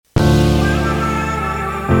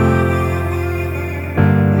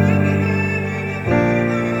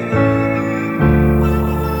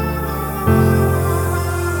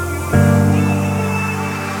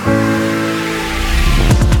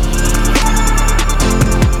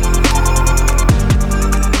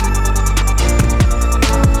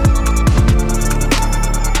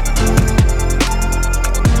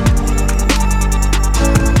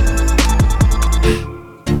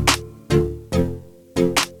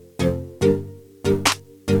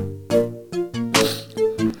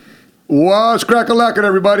What's crack-a-lackin',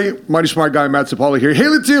 everybody? Mighty smart guy Matt Sapoli here.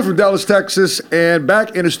 Hailing to you from Dallas, Texas, and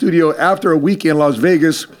back in the studio after a week in Las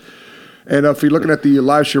Vegas. And if you're looking at the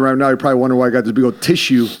live stream right now, you're probably wondering why I got this big old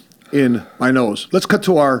tissue in my nose. Let's cut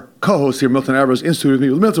to our co-host here, Milton Alvarez, in studio with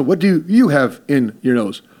me. Milton, what do you have in your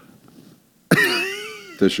nose?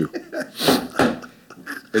 Tissue.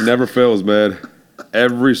 It never fails, man.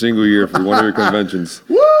 Every single year for one of your conventions.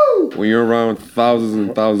 Woo! When you're around thousands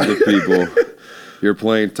and thousands of people, you're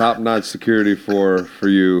playing top-notch security for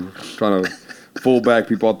you, trying to pull back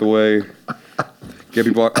people out the way, get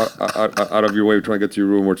people out of your way, trying to get to your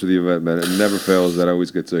room or to the event, man. It never fails that I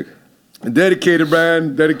always get sick. Dedicated,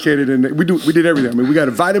 man. Dedicated. And we did everything. I mean, we got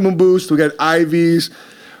a vitamin boost. We got IVs.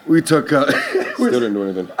 We took... Still didn't do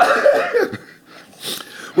anything.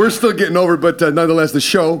 We're still getting over it, but nonetheless, the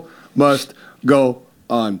show must go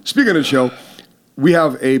on. Speaking of the show, we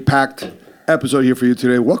have a packed episode here for you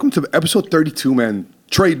today. Welcome to episode 32, man.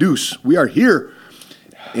 Trey Deuce. We are here.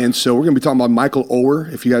 And so we're going to be talking about Michael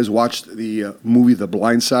Oher. If you guys watched the movie The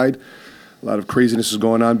Blind Side, a lot of craziness is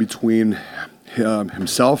going on between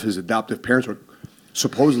himself, his adoptive parents, or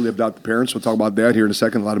supposedly adoptive parents. We'll talk about that here in a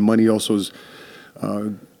second. A lot of money also is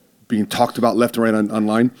being talked about left and right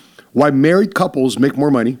online. Why married couples make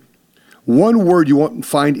more money, one word you won't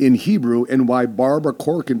find in Hebrew, and why Barbara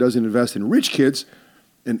Corcoran doesn't invest in rich kids,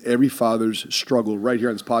 and every father's struggle right here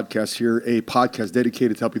on this podcast here, a podcast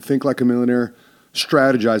dedicated to help you think like a millionaire,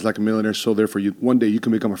 strategize like a millionaire, so therefore one day you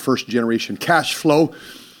can become a first-generation cash flow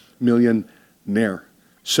millionaire.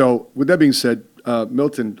 So with that being said,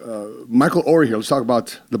 Milton, Michael Oher here, let's talk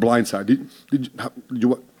about The Blind Side. Did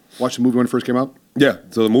you watch the movie when it first came out? Yeah,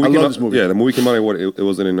 so the movie I came love out. This movie. Yeah, the movie came out. It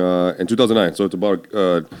was in 2009. So it's about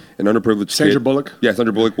an underprivileged Sandra kid. Bullock. Yeah,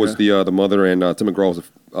 Sandra Bullock was the mother, and Tim McGraw was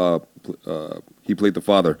he played the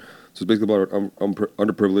father. So it's basically about an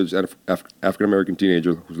underprivileged African American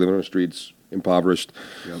teenager who's living on the streets, impoverished,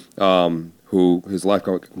 who his life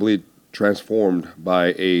got completely transformed by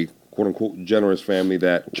a quote unquote generous family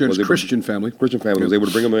Christian family was able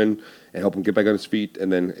to bring him in and help him get back on his feet, and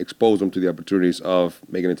then expose him to the opportunities of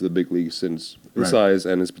making it to the big leagues since his size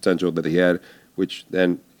and his potential that he had, which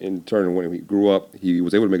then in turn, when he grew up, he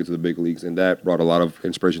was able to make it to the big leagues, and that brought a lot of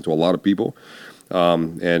inspiration to a lot of people.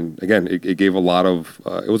 And again, it gave a lot of,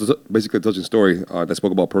 it was basically a touching story that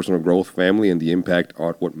spoke about personal growth, family, and the impact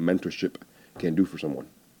on what mentorship can do for someone.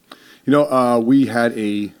 You know, we had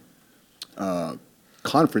a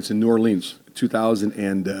conference in New Orleans,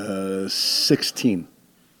 2016,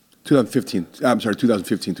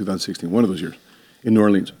 2016, one of those years in New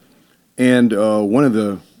Orleans. And one of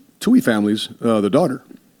the Tui families, the daughter,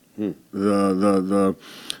 Leanne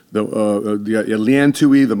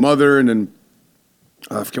Tui, the mother, and then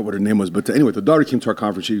I forget what her name was, but anyway, the daughter came to our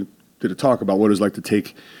conference. She did a talk about what it was like to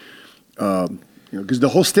take, because the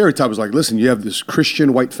whole stereotype was like, listen, you have this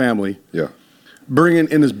Christian white family, bringing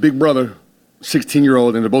in this big brother,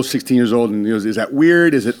 16-year-old, and they're both 16 years old, and is that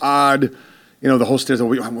weird? Is it odd? You know, the whole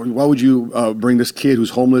stereotype, why would you bring this kid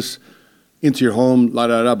who's homeless into your home, la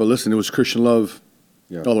da da? But listen, it was Christian love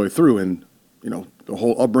all the way through, and the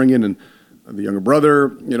whole upbringing and the younger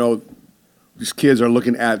brother. These kids are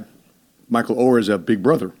looking at Michael Oher as a big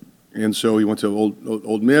brother, and so he went to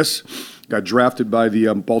Old Miss, got drafted by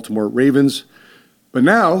the Baltimore Ravens, but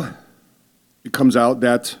now it comes out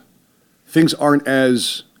that things aren't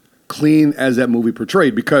as clean as that movie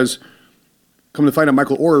portrayed, because come to find out,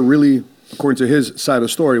 Michael Oher really, according to his side of the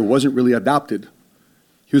story, wasn't really adopted.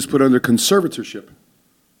 He was put under conservatorship,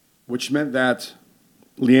 which meant that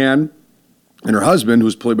Leanne and her husband, who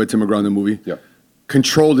was played by Tim McGraw in the movie,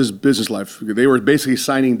 controlled his business life. They were basically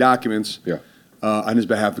signing documents on his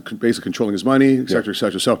behalf, basically controlling his money, et cetera, et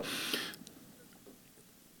cetera. So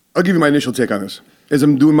I'll give you my initial take on this. As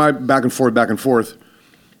I'm doing my back and forth,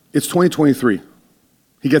 it's 2023.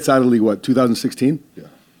 He gets out of the league, 2016? Yeah.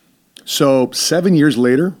 So 7 years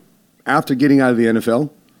later, after getting out of the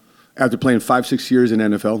NFL, after playing 5-6 years in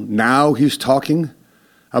NFL, now he's talking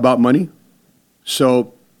about money.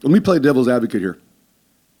 So let me play devil's advocate here.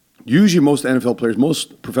 Usually most NFL players,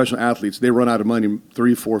 most professional athletes, they run out of money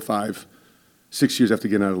 3, 4, 5, 6 years after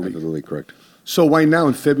getting out of the league. Absolutely correct. So why now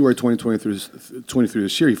in February 2023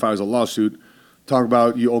 this year, he files a lawsuit, talk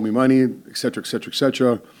about you owe me money, et cetera, et cetera, et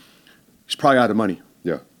cetera. He's probably out of money.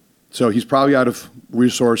 Yeah. So he's probably out of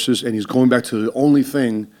resources, and he's going back to the only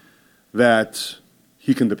thing that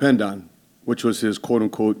he can depend on, which was his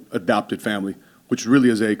quote-unquote adopted family, which really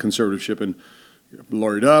is a conservatorship, and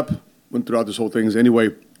lawyered up, went throughout this whole thing. Anyway,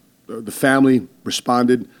 the family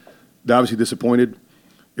responded. They're obviously disappointed.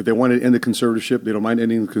 If they wanted to end the conservatorship, they don't mind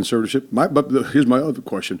ending the conservatorship. But here's my other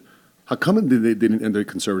question. How come they didn't end the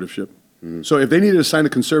conservatorship? So if they needed to sign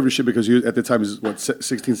the conservatorship because he was, at the time he was,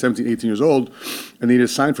 16, 17, 18 years old, and they needed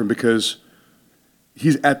to sign for him because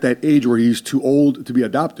he's at that age where he's too old to be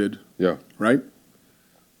adopted, right?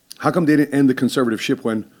 How come they didn't end the conservatorship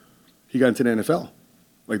when he got into the NFL?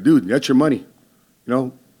 Like, dude, that's your money.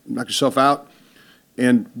 Knock yourself out.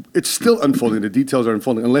 And it's still unfolding. The details are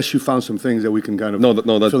unfolding, unless you found some things that we can kind of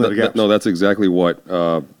that's exactly what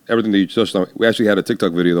everything that you touched on. We actually had a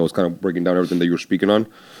TikTok video that was kind of breaking down everything that you were speaking on.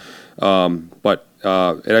 But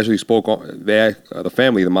it actually spoke on the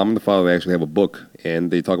family, the mom and the father. They actually have a book, and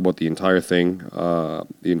they talk about the entire thing, the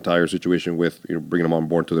entire situation with bringing them on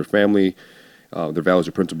board to their family, their values,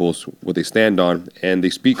 their principles, what they stand on, and they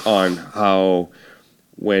speak on how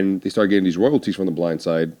when they started getting these royalties from the blind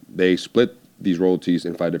side, they split these royalties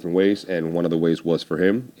in 5 different ways, and one of the ways was for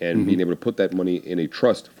him, and being able to put that money in a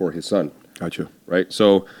trust for his son. Gotcha. Right.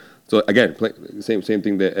 So again, same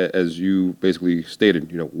thing that as you basically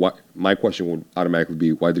stated. What my question would automatically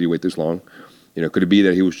be: why did he wait this long? Could it be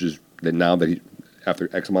that he was just that now that he, after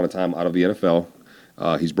X amount of time out of the NFL,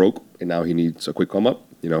 he's broke and now he needs a quick come up?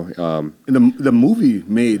 And the movie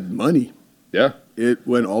made money. Yeah. It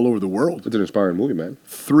went all over the world. It's an inspiring movie, man.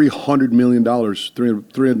 $300 million,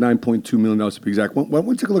 $309.2 million to be exact. Why don't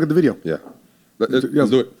we take a look at the video? Yeah. Let's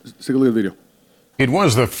do it. Let's take a look at the video. It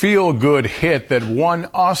was the feel-good hit that won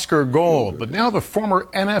Oscar Gold, but now the former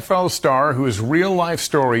NFL star whose real-life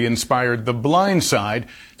story inspired The Blind Side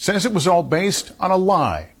says it was all based on a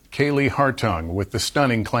lie. Kaylee Hartung with the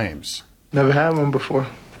stunning claims. Never had one before.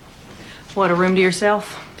 What, a room to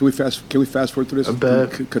yourself? Can we fast forward through this? A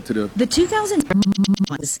bed. Cut to The 2000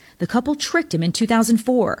 the couple tricked him in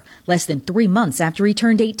 2004, less than 3 months after he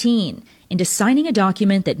turned 18, into signing a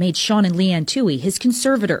document that made Sean and Leanne Toohey his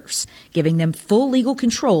conservators, giving them full legal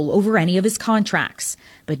control over any of his contracts,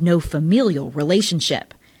 but no familial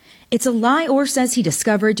relationship. It's a lie Orr says he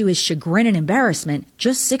discovered to his chagrin and embarrassment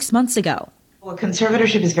just 6 months ago. Well, a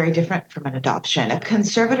conservatorship is very different from an adoption. A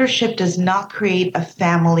conservatorship does not create a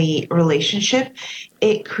family relationship.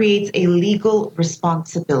 It creates a legal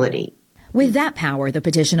responsibility. With that power, the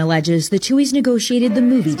petition alleges the Tooheys negotiated the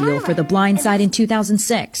movie deal for The Blind Side in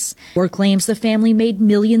 2006. Orr claims the family made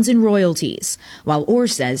millions in royalties, while Orr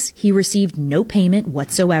says he received no payment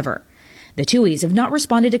whatsoever. The Tooheys have not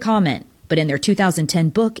responded to comment, but in their 2010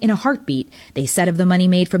 book, In a Heartbeat, they said of the money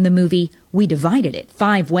made from the movie, "We divided it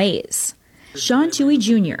 5 ways." Sean Toohey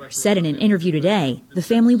Jr. said in an interview today the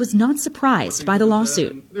family was not surprised by the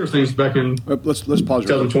lawsuit. There were things back in let's pause.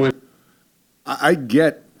 2020. I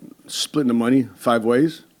get splitting the money 5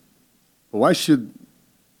 ways, but why should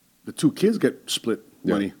the 2 kids get split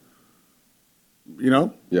money? Yeah.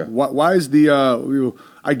 Why is the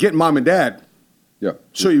I get mom and dad. Yeah.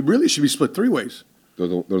 So you really should be split 3 ways. They're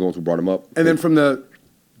the ones who brought him up. And then from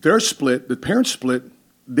their split, the parents split,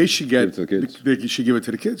 they should Give it to the kids. They should give it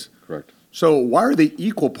to the kids. Correct. So why are they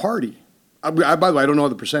equal party? By the way, I don't know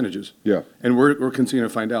the percentages. Yeah. And we're continuing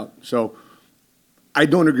to find out. So I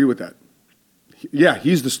don't agree with that. Yeah,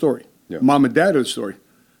 he's the story. Yeah. Mom and dad are the story.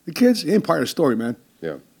 The kids ain't part of the story, man.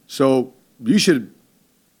 Yeah. So you should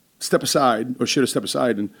step aside, or should have stepped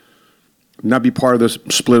aside, and not be part of the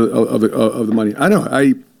split of the money. I know.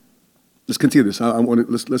 Let's continue this.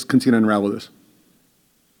 Let's continue to unravel this.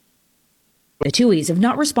 The Tooheys have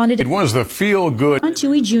not responded. It was the feel-good. Sean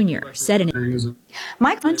Toohey Jr. said in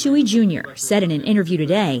an interview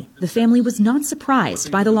today the family was not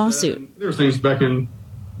surprised by the lawsuit. There were things back in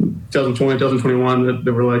 2020, 2021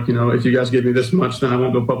 that were like, if you guys give me this much, then I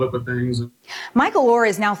won't go public with things. Michael Orr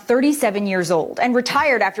is now 37 years old and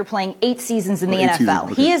retired after playing 8 seasons in the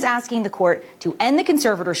NFL. Okay. He is asking the court to end the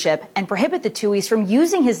conservatorship and prohibit the Tooheys from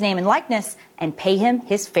using his name and likeness and pay him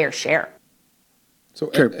his fair share. So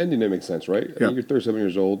Okay. ending it makes sense, right? Yeah. You're 37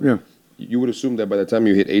 years old. Yeah. You would assume that by the time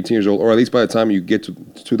you hit 18 years old, or at least by the time you get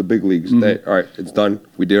to the big leagues, that, all right, it's done.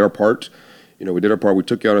 We did our part. We did our part. We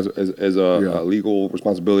took you on as a legal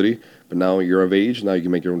responsibility, but now you're of age. Now you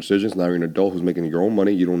can make your own decisions. Now you're an adult who's making your own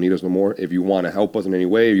money. You don't need us no more. If you want to help us in any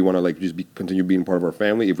way, if you want to continue being part of our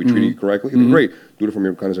family, if we treat you correctly, then great. Do it from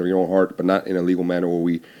your kindness of your own heart, but not in a legal manner where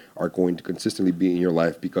we are going to consistently be in your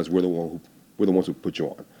life because we're the ones who put you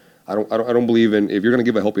on. I don't believe in, if you're going to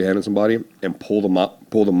give a helping hand to somebody and pull them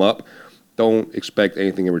up, don't expect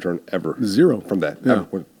anything in return ever. Zero from that. Yeah.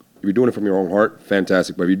 If you're doing it from your own heart,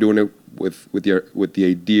 fantastic. But if you're doing it with the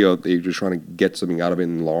idea that you're just trying to get something out of it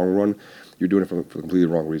in the long run, you're doing it for completely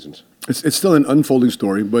wrong reasons. It's still an unfolding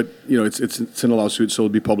story, but it's in a lawsuit, so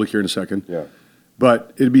it'll be public here in a second. Yeah.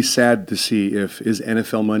 But it'd be sad to see if his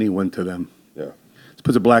NFL money went to them. Yeah. It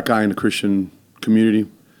puts a black eye in the Christian community,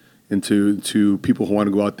 into people who want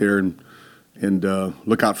to go out there and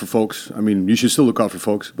look out for folks. I mean, you should still look out for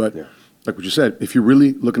folks, but like what you said, if you're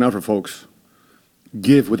really looking out for folks,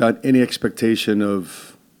 give without any expectation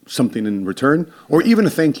of something in return or even a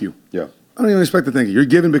thank you. Yeah. I don't even expect a thank you. You're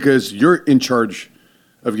giving because you're in charge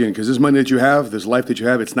of giving. Because this money that you have, this life that you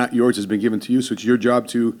have, it's not yours. It's been given to you. So it's your job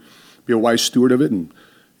to be a wise steward of it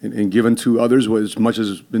and give unto others as much as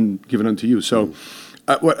has been given unto you. So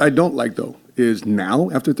what I don't like, though, is now,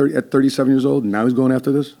 at 37 years old, now he's going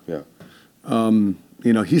after this. Yeah.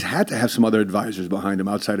 He's had to have some other advisors behind him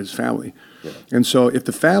outside his family. Yeah. And so if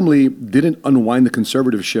the family didn't unwind the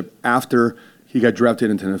conservatorship after he got drafted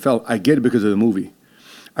into the NFL, I get it because of the movie.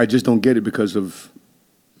 I just don't get it because of,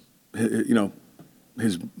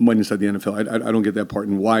 his money inside the NFL. I don't get that part.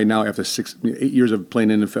 And why now, after 8 years of playing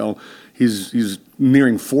NFL, he's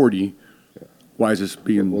nearing 40. Yeah. Why is this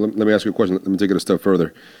being... Well, let me ask you a question. Let me take it a step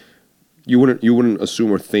further. You wouldn't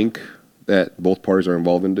assume or think that both parties are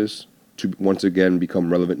involved in this to once again become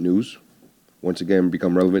relevant news? Once again,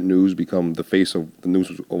 become relevant news, become the face of the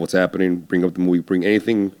news of what's happening, bring up the movie, bring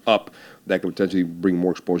anything up that could potentially bring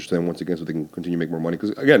more exposure to them once again so they can continue to make more money.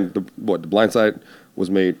 Because, again, The Blind Side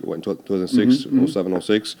was made, in 2006, 07,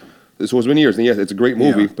 06? So it's been years. And, yes, it's a great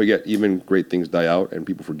movie, but yet even great things die out and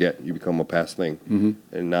people forget. You become a past thing. Mm-hmm.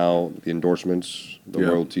 And now the endorsements, the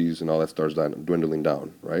royalties, and all that starts dwindling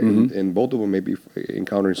down, right? Mm-hmm. And both of them may be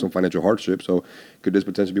encountering some financial hardship. So could this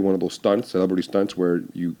potentially be one of those celebrity stunts, where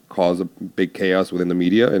you cause a big chaos within the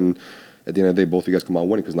media, and at the end of the day, both of you guys come out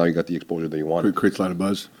winning because now you got the exposure that you wanted? It creates a lot of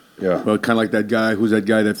buzz. Yeah. Well, kind of like that guy. Who's that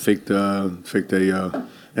guy that faked an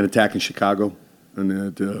attack in Chicago,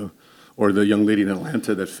 or the young lady in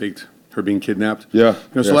Atlanta that faked her being kidnapped? Yeah.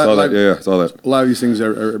 I saw that. A lot of these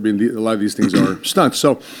things are stunts.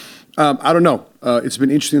 So I don't know. It's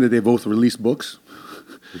been interesting that they both released books.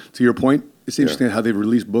 To your point, it's interesting how they've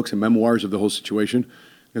released books and memoirs of the whole situation.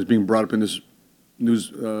 It's being brought up in this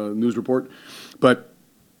news report, but.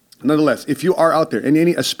 Nonetheless, if you are out there, and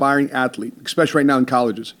any aspiring athlete, especially right now in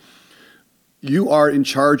colleges, you are in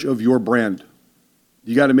charge of your brand.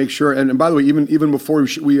 You got to make sure, and by the way, even before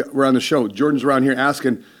we were on the show, Jordan's around here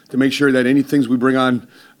asking to make sure that any things we bring on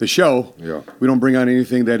the show, we don't bring on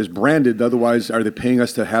anything that is branded. Otherwise, are they paying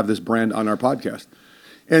us to have this brand on our podcast?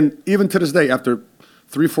 And even to this day, after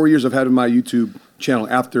 3-4 years I've had on my YouTube channel,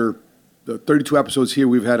 after the 32 episodes here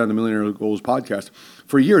we've had on the Millionaire Goals podcast,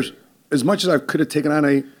 for years, as much as I could have taken on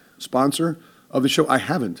a sponsor of the show, I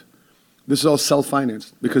haven't. This is all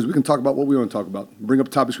self-financed because we can talk about what we want to talk about, bring up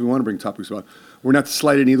topics we want to bring topics about. We're not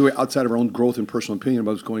slighted in either way outside of our own growth and personal opinion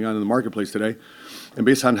about what's going on in the marketplace today. And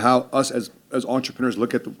based on how us as entrepreneurs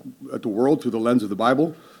look at the world through the lens of the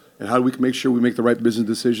Bible, and how we can make sure we make the right business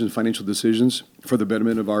decisions, financial decisions for the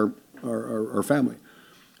betterment of our family.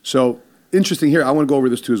 So interesting here, I want to go over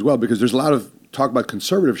this too as well, because there's a lot of talk about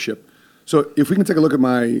conservatorship. So if we can take a look at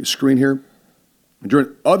my screen here,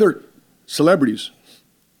 during other celebrities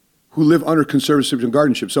who live under conservatorship and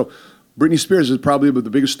guardianship. So Britney Spears is probably the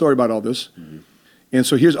biggest story about all this. Mm-hmm. And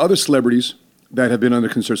so here's other celebrities that have been under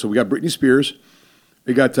conservatorship. So we got Britney Spears.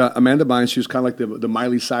 We got Amanda Bynes. She was kind of like the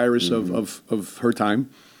Miley Cyrus of her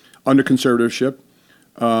time, under conservatorship.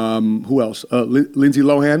 Who else? Lindsay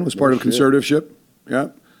Lohan was part of conservatorship. Yeah.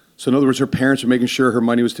 So in other words, her parents were making sure her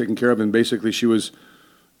money was taken care of, and basically she was,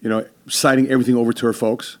 signing everything over to her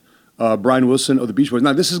folks. Brian Wilson of the Beach Boys.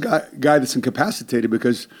 Now, this is a guy that's incapacitated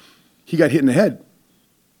because he got hit in the head.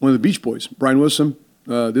 One of the Beach Boys. Brian Wilson,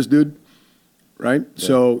 this dude, right? Yeah.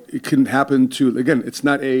 So it couldn't happen to, again, it's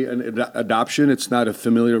not an adoption. It's not a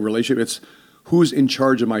familial relationship. It's who's in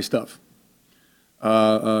charge of my stuff.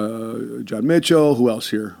 John Mitchell. Who else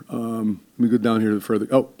here? Let me go down here further.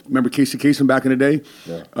 Oh, remember Casey Kasem back in the day?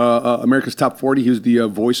 Yeah. America's Top 40. He was the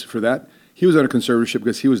voice for that. He was under conservatorship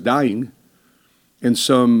because he was dying, and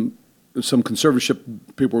some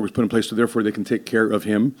conservatorship paperwork was put in place, so therefore they can take care of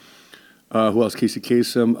him. Who else? Casey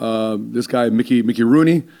Kasem. This guy, Mickey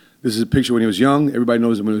Rooney. This is a picture when he was young. Everybody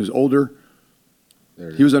knows him when he was older.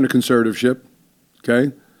 He was under conservatorship.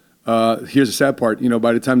 Okay. Here's the sad part.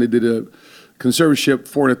 By the time they did a conservatorship,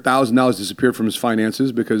 $400,000 disappeared from his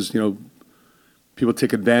finances because people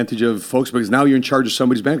take advantage of folks, because now you're in charge of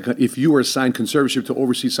somebody's bank account if you were assigned conservatorship to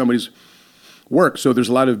oversee somebody's work. So there's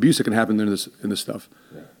a lot of abuse that can happen in this stuff.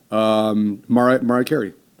 Yeah. Mariah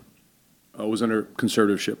Carey was under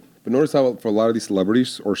conservatorship. But notice how for a lot of these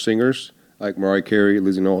celebrities or singers, like Mariah Carey,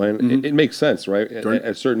 Lindsay Lohan, it makes sense, right? At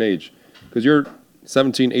a certain age. Because you're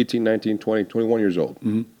 17, 18, 19, 20, 21 years old.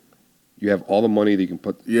 Mm-hmm. You have all the money that you can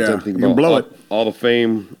put. Yeah, you can blow it. All the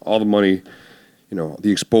fame, all the money,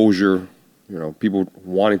 the exposure, people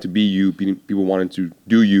wanting to be you, people wanting to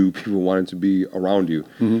do you, people wanting to be around you.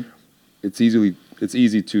 Mm-hmm. It's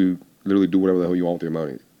easy to literally do whatever the hell you want with your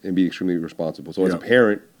money and be extremely responsible. So as a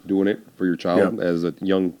parent, doing it for your child as a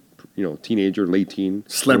young, teenager, late teen.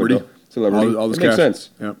 Celebrity. All this it makes cash. sense,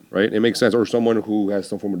 Yep. right? It makes sense. Or someone who has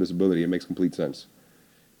some form of disability. It makes complete sense.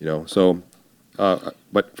 So,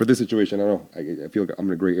 but for this situation, I don't know. I feel like I'm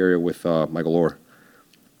in a gray area with Michael Orr.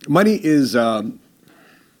 Money is a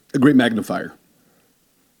great magnifier.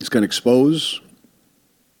 It's going to expose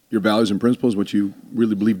your values and principles, what you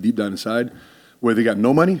really believe deep down inside, whether you got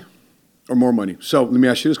no money or more money. So let me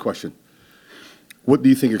ask you this question. What do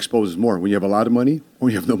you think exposes more, when you have a lot of money or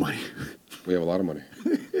when you have no money? We have a lot of money.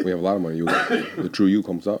 The true you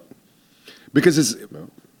comes out. Because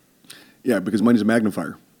because money's a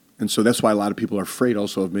magnifier. And so that's why a lot of people are afraid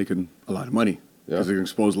also of making a lot of money. Because they can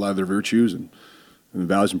expose a lot of their virtues and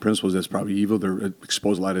values and principles that's probably evil. They're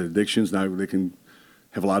exposed a lot of addictions. Now they can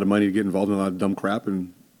have a lot of money to get involved in a lot of dumb crap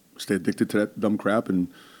and stay addicted to that dumb crap. And,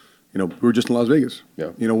 we were just in Las Vegas.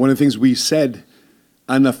 Yeah. One of the things we said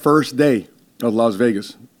on the first day of Las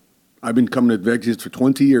Vegas, I've been coming to Vegas for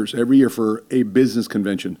 20 years, every year for a business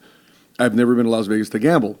convention. I've never been to Las Vegas to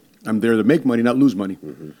gamble. I'm there to make money, not lose money.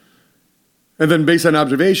 Mm-hmm. And then based on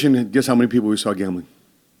observation, guess how many people we saw gambling?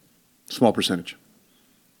 Small percentage.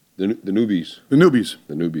 The newbies. The newbies.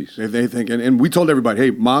 The newbies. They think, and we told everybody,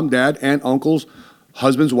 hey, mom, dad, aunt, uncles,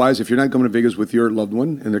 husbands, wives, if you're not coming to Vegas with your loved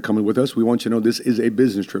one and they're coming with us, we want you to know this is a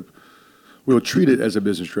business trip. We'll treat it as a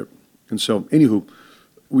business trip. And so, anywho,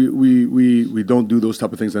 we don't do those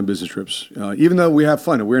type of things on business trips. Even though we have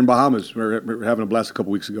fun. We're in Bahamas. We're having a blast a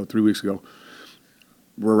couple weeks ago, 3 weeks ago.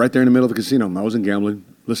 We're right there in the middle of the casino. I wasn't gambling.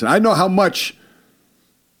 Listen, I know how much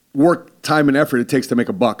work, time, and effort it takes to make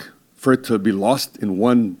a buck. For it to be lost in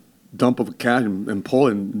one dump of cash and pull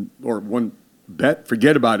or one bet,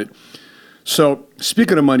 forget about it. So,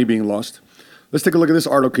 speaking of money being lost, let's take a look at this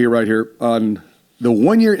article here right here on the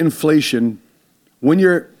 1-year inflation,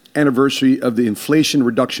 1-year anniversary of the Inflation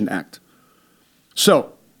Reduction Act.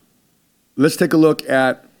 So, let's take a look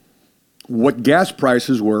at what gas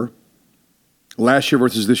prices were last year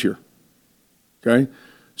versus this year. Okay?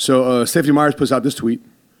 So, Stephanie Myers puts out this tweet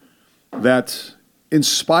that in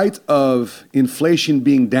spite of inflation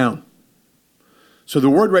being down, so the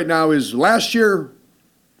word right now is last year,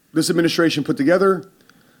 this administration put together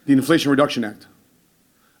the Inflation Reduction Act.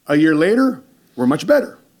 A year later, we're much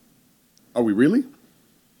better. Are we really?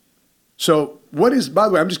 So what is, by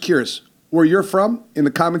the way, I'm just curious, where you're from, in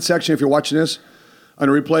the comment section if you're watching this on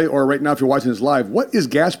a replay, or right now if you're watching this live, what is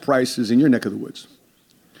gas prices in your neck of the woods?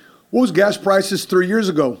 What was gas prices 3 years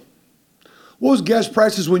ago? What was gas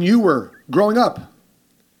prices when you were growing up?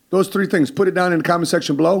 Those three things. Put it down in the comment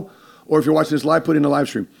section below, or if you're watching this live, put it in the live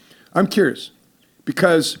stream. I'm curious,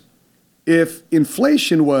 because if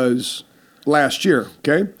inflation was last year,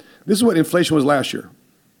 okay, this is what inflation was last year.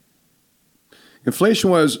 Inflation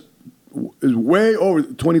was way over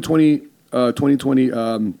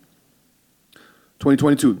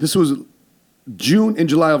 2022. This was June and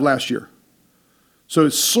July of last year. So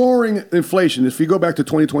it's soaring inflation. If you go back to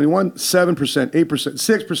 2021, 7%, 8%,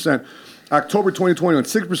 6%. October 2021,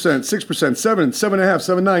 6%, 6%, 7, 7.5,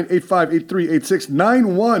 7.9, 8.5, 8.3, 8.6,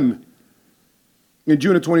 9.1 in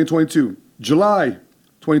June of 2022. July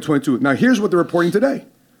 2022. Now here's what they're reporting today.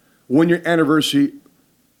 1-year anniversary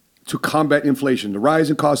to combat inflation, the rise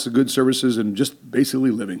in costs of goods, services, and just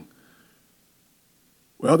basically living.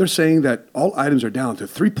 Well, they're saying that all items are down to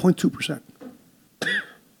 3.2%.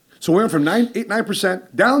 So we went from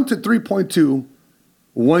 9% down to 3.2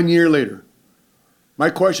 1 year later. My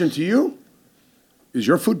question to you, is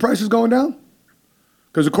your food prices going down?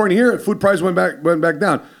 Because according to here, food prices went back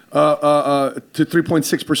down to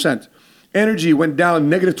 3.6%. Energy went down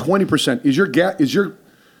negative 20%. Is your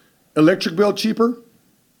electric bill cheaper?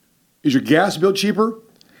 Is your gas bill cheaper?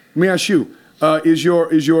 Let me ask you, is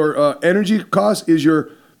your energy cost, is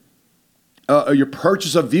your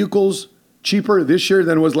purchase of vehicles cheaper this year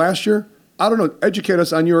than it was last year? I don't know. Educate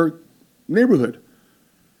us on your neighborhood.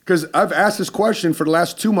 Because I've asked this question for the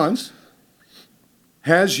last 2 months.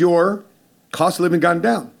 Has your cost of living gone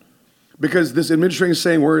down? Because this administration is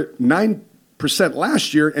saying we're 9%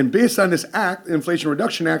 last year, and based on this act, the Inflation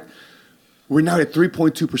Reduction Act, we're now at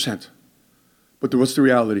 3.2%. But what's the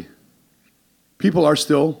reality? People are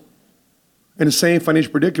still in the same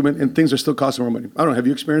financial predicament, and things are still costing more money. I don't know. Have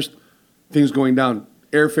you experienced things going down?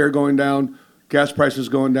 Airfare going down, gas prices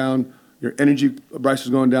going down, your energy prices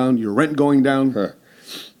going down, your rent going down.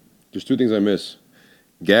 There's two things I miss.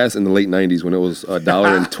 Gas in the late 90s when it was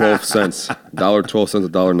 $1.12, $1.12 to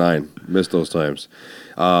 $1.09. Missed those times.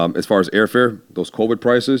 As far as airfare, those COVID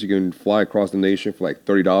prices, you can fly across the nation for like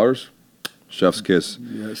 $30. Chef's kiss.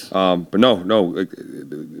 Yes. But no.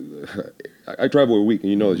 I travel every week,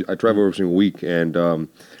 and I travel every single week, and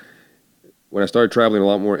when I started traveling a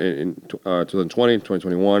lot more in 2020,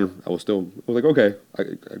 2021, I was like, okay,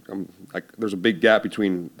 there's a big gap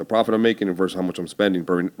between the profit I'm making versus how much I'm spending.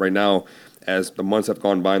 But right now, as the months have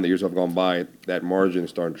gone by and the years have gone by, that margin is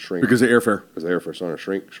starting to shrink. Because of airfare. Because the airfare is starting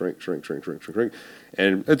to shrink.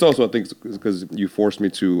 And it's also, I think, because you forced me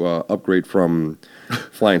to upgrade from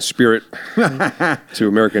flying Spirit to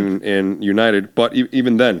American and United. But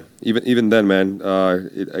even then, man,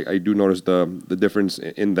 I do notice the difference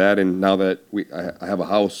in that. And now that I have a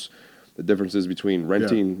house, the differences between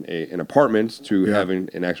renting an apartment to having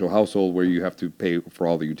an actual household where you have to pay for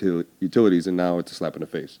all the utilities, and now it's a slap in the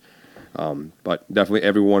face. But definitely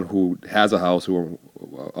everyone who has a house, who are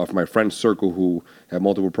of my friend circle who have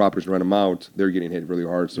multiple properties to rent them out, they're getting hit really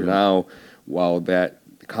hard. So now, while that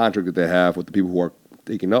contract that they have with the people who are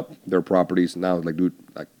taking up their properties, now like, dude,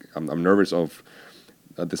 I'm nervous of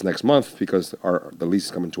this next month because the lease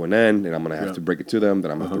is coming to an end, and I'm going to have to break it to them. Then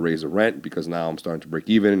I'm going to have to raise the rent because now I'm starting to break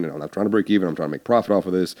even, and I'm not trying to break even. I'm trying to make profit off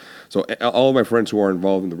of this. So all of my friends who are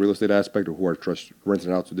involved in the real estate aspect or who are just renting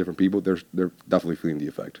it out to different people, they're definitely feeling the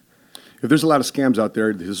effect. If there's a lot of scams out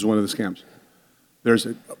there, this is one of the scams. There's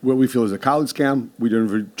what we feel is a college scam. We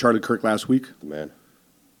interviewed Charlie Kirk last week. Man.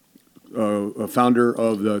 A founder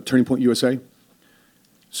of the Turning Point USA.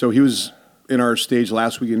 So he was in our stage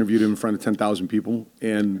last week, interviewed him in front of 10,000 people,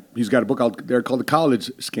 and he's got a book out there called The College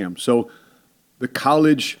Scam. So the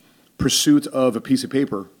college pursuit of a piece of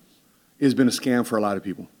paper has been a scam for a lot of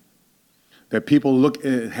people. That people look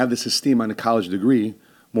and have this esteem on a college degree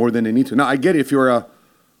more than they need to. Now, I get it if you're a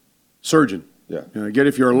surgeon. Yeah. You know, I get it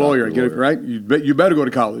if you're a lawyer. I get it, right? You better go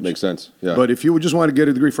to college. Makes sense. Yeah. But if you just want to get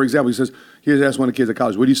a degree, for example, he asked one of the kids at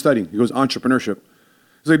college, what are you studying? He goes, entrepreneurship.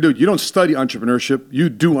 He's like, dude, you don't study entrepreneurship. You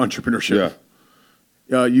do entrepreneurship.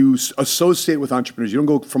 Yeah. You associate with entrepreneurs. You don't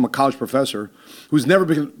go from a college professor who's never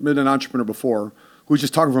been an entrepreneur before, who's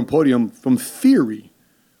just talking from podium, from theory,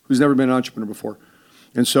 who's never been an entrepreneur before.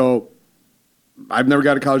 And so I've never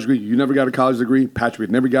got a college degree. You never got a college degree.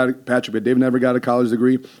 Patrick Dave never got a college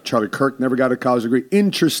degree. Charlie Kirk never got a college degree.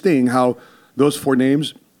 Interesting how those four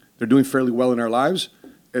names, they're doing fairly well in our lives,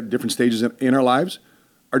 at different stages in our lives,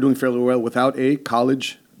 are doing fairly well without a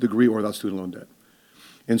college degree or without student loan debt.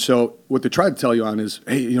 And so what they try to tell you on is,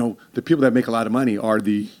 hey, you know, the people that make a lot of money are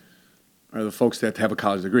the folks that have a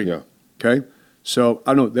college degree. Yeah. Okay? So,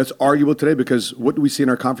 I don't know, that's arguable today because what do we see in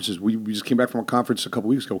our conferences? We just came back from a conference a couple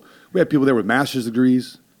weeks ago. We had people there with master's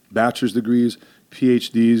degrees, bachelor's degrees,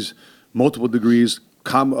 PhDs, multiple degrees,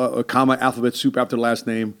 comma, alphabet soup after the last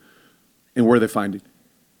name, and where are they finding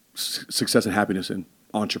success and happiness in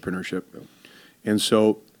entrepreneurship. Yeah. And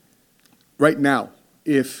so, right now,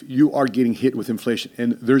 if you are getting hit with inflation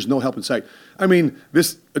and there's no help in sight, I mean,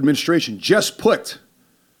 this administration just put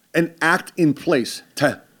an act in place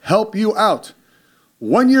to help you out.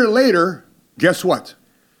 1 year later, guess what?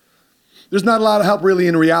 There's not a lot of help really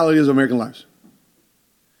in the realities of American lives.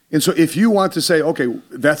 And so if you want to say, okay,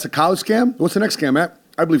 that's a college scam, what's the next scam, Matt?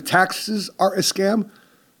 I believe taxes are a scam.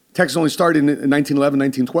 Taxes only started in 1911,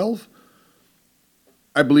 1912.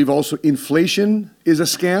 I believe also inflation is a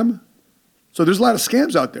scam. So there's a lot of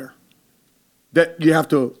scams out there that you have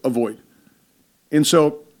to avoid. And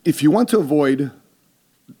so if you want to avoid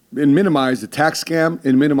and minimize the tax scam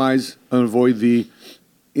and minimize and avoid the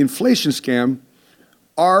inflation scam,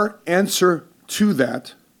 our answer to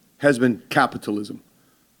that has been capitalism,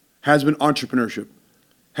 has been entrepreneurship,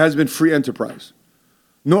 has been free enterprise.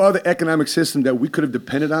 No other economic system that we could have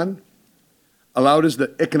depended on allowed us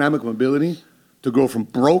the economic mobility to go from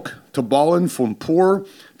broke to balling, from poor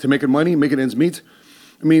to making money, making ends meet.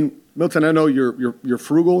 I mean, Milton, I know you're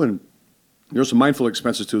frugal and there's some mindful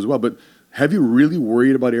expenses too as well, but have you really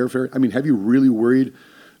worried about airfare? I mean, have you really worried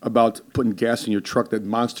about putting gas in your truck, that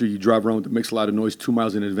monster you drive around that makes a lot of noise 2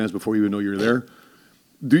 miles in advance before you even know you're there?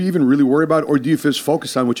 Do you even really worry about it? Or do you just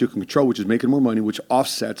focus on what you can control, which is making more money, which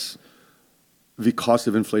offsets the cost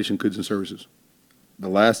of inflation, goods and services? The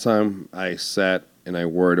last time I sat and I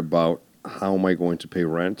worried about how am I going to pay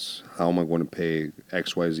rent, how am I going to pay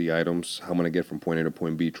XYZ items, how am I going to get from point A to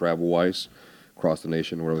point B travel-wise across the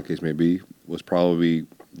nation, whatever the case may be, was probably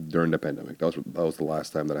during the pandemic. That was the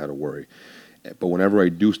last time that I had to worry. But whenever I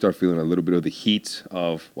do start feeling a little bit of the heat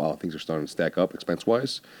of, wow, things are starting to stack up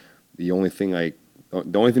expense-wise, the only thing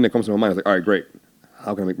that comes to my mind is like, all right, great.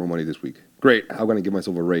 How can I make more money this week? Great. How can I give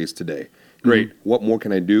myself a raise today? Great. Mm-hmm. What more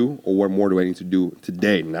can I do, or what more do I need to do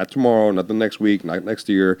today? Not tomorrow, not the next week, not next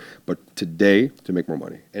year, but today to make more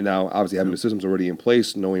money. And now, obviously, having the systems already in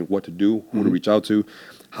place, knowing what to do, who to reach out to,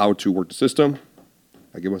 how to work the system,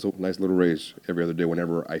 I give myself a nice little raise every other day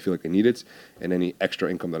whenever I feel like I need it, and any extra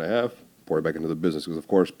income that I have, pour it back into the business. Because, of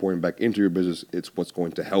course, pouring back into your business, it's what's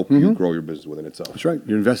going to help you grow your business within itself. That's right.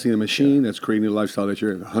 You're investing in a machine that's creating a lifestyle that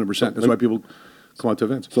you're 100%. That's why people come out to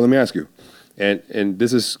events. So let me ask you, and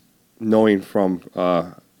this is knowing from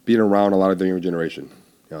being around a lot of the younger generation,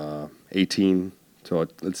 18 to,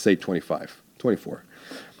 let's say, 25, 24.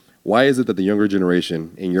 Why is it that the younger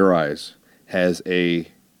generation, in your eyes, has a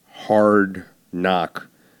hard knock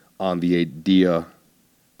on the idea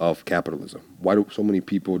of capitalism? Why do so many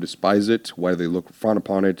people despise it? Why do they look frown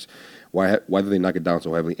upon it? Why do they knock it down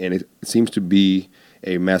so heavily? And it seems to be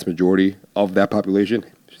a mass majority of that population.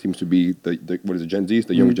 It seems to be the what is it, Gen Zs,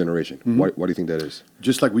 the younger generation. Why do you think that is?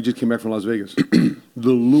 Just like we just came back from Las Vegas.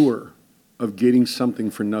 The lure of getting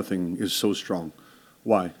something for nothing is so strong.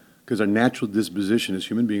 Why? Because our natural disposition as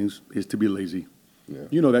human beings is to be lazy. Yeah.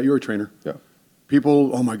 You know that. You're a trainer. Yeah.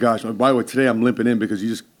 People, oh my gosh. By the way, today I'm limping in because you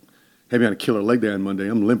just had me on a killer leg day on Monday.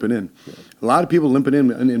 I'm limping in. Yeah. A lot of people limping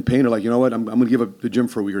in pain are like, you know what? I'm going to give up the gym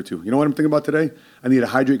for a week or two. You know what I'm thinking about today? I need to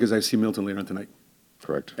hydrate because I see Milton later on tonight.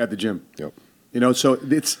 Correct. At the gym. Yep. You know, so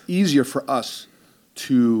it's easier for us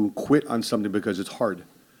to quit on something because it's hard.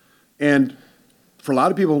 And for a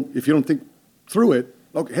lot of people, if you don't think through it,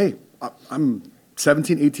 okay, hey, I'm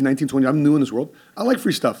 17, 18, 19, 20. I'm new in this world. I like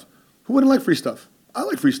free stuff. Who wouldn't like free stuff? I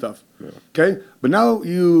like free stuff. Yeah. Okay? But now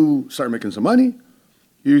you start making some money.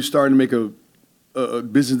 You start to make a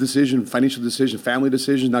business decision, financial decision, family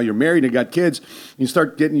decision. Now you're married and got kids. You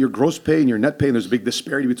start getting your gross pay and your net pay, and there's a big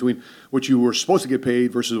disparity between what you were supposed to get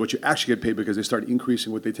paid versus what you actually get paid because they start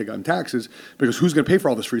increasing what they take out in taxes. Because who's going to pay for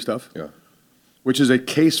all this free stuff? Yeah. Which is a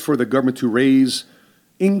case for the government to raise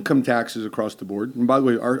income taxes across the board. And by the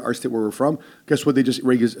way, our state where we're from, guess what they just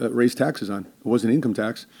raised taxes on? It wasn't income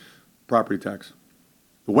tax, property tax.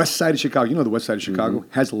 The west side of Chicago, you know the west side of Chicago,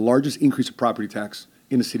 has the largest increase of property tax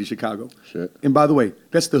in the city of Chicago. Shit. And by the way,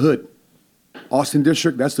 that's the hood. Austin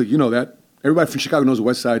District, that's the, you know that. Everybody from Chicago knows the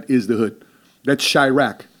west side is the hood. That's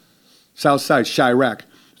Chirac. South side, Chirac.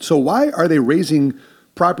 So why are they raising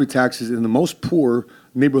property taxes in the most poor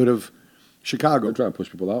neighborhood of Chicago? They're trying to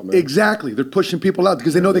push people out, man. Exactly. They're pushing people out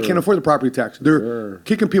because they know they can't afford the property tax. They're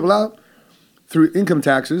kicking people out through income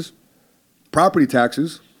taxes, property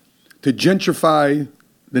taxes, to gentrify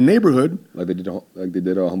the neighborhood. Like they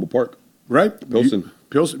did Humboldt Park. Right?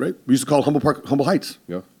 Pilsen, right? We used to call Humboldt Park Humboldt Heights.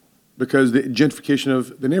 Yeah. Because the gentrification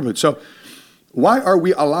of the neighborhood. So why are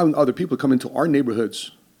we allowing other people to come into our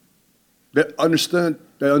neighborhoods that understood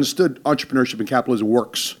entrepreneurship and capitalism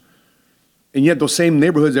works? And yet those same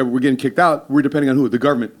neighborhoods that we're getting kicked out, we're depending on who? The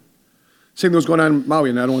government. Same thing was going on in Maui,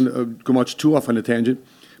 and I don't want to go too off on a tangent,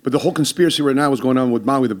 but the whole conspiracy right now is going on with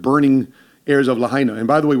Maui, the burning areas of Lahaina. And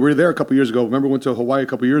by the way, we were there a couple years ago. Remember we went to Hawaii a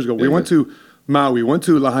couple years ago? We went to Maui, went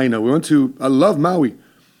to Lahaina, I love Maui.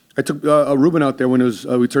 I took Ruben out there when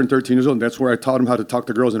we turned 13 years old, and that's where I taught him how to talk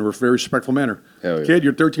to girls in a very respectful manner. Yeah. Kid,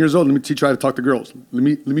 you're 13 years old, let me teach you how to talk to girls. Let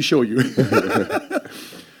me show you.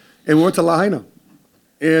 And we went to Lahaina.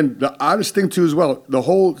 And the oddest thing, too, as well, the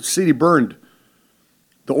whole city burned.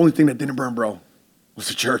 The only thing that didn't burn, bro, was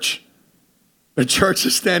the church. The church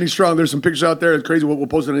is standing strong. There's some pictures out there. It's crazy. We'll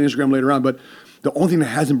post it on Instagram later on. But the only thing that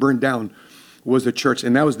hasn't burned down was the church.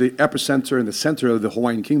 And that was the epicenter and the center of the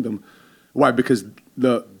Hawaiian kingdom. Why? Because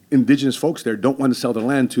the indigenous folks there don't want to sell their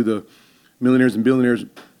land to the millionaires and billionaires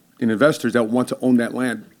and investors that want to own that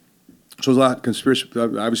land. So there's a lot of conspiracy.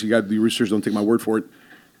 Obviously, you got to do research. Don't take my word for it.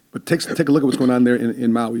 But take a look at what's going on there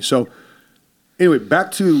in Maui. So anyway,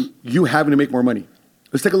 back to you having to make more money.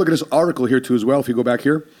 Let's take a look at this article here too as well, if you go back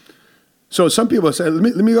here. So some people say, let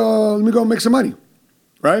me go make some money,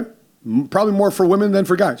 right? Probably more for women than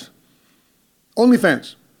for guys.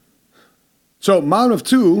 OnlyFans. So mom of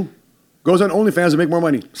two goes on OnlyFans to make more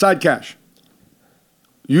money. Side cash.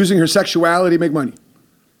 Using her sexuality to make money.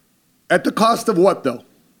 At the cost of what, though?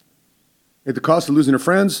 At the cost of losing her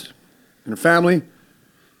friends and her family.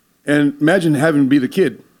 And imagine having to be the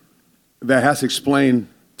kid that has to explain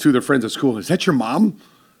to their friends at school, is that your mom?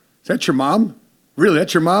 Is that your mom? Really,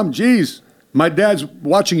 that's your mom? Jeez, my dad's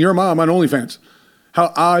watching your mom on OnlyFans.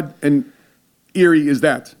 How odd and eerie is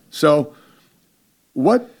that? So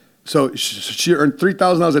she earned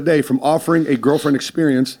 $3,000 a day from offering a girlfriend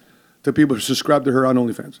experience to people who subscribe to her on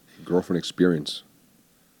OnlyFans. Girlfriend experience.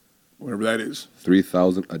 Whatever that is.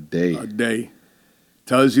 $3,000 a day. A day.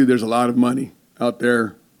 Tells you there's a lot of money out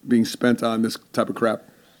there being spent on this type of crap.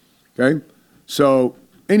 Okay? So,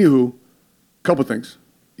 anywho, couple things.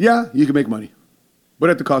 Yeah, you can make money. But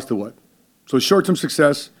at the cost of what? So short-term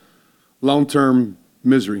success, long-term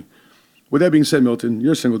misery. With that being said, Milton,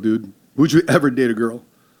 you're a single dude. Would you ever date a girl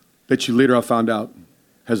that you later on found out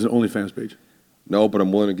has an OnlyFans page? No, but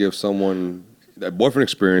I'm willing to give someone that boyfriend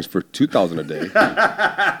experience for $2,000 a day.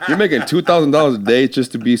 You're making $2,000 a day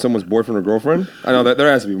just to be someone's boyfriend or girlfriend. I know that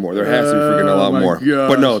there has to be more. There has to be freaking a lot more. Gosh.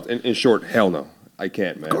 But no, in short, hell no. I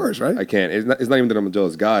can't, man. Of course, right? I can't. It's not even that I'm a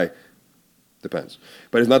jealous guy. Depends.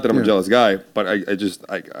 But it's not that I'm a jealous guy. But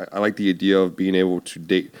I like the idea of being able to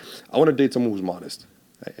date. I want to date someone who's modest.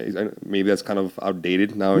 Maybe that's kind of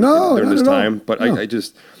outdated now during this time. But I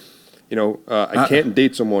just, I can't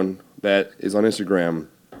date someone that is on Instagram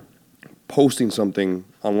posting something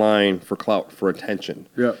online for clout, for attention.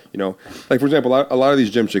 Yeah. Like for example, a lot of these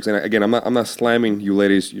gym chicks, and again, I'm not slamming you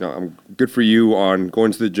ladies. I'm good for you on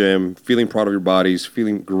going to the gym, feeling proud of your bodies,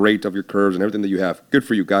 feeling great of your curves and everything that you have. Good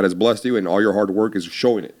for you. God has blessed you, and all your hard work is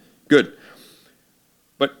showing it. Good.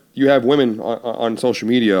 But you have women on social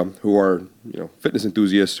media who are, fitness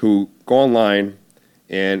enthusiasts who go online,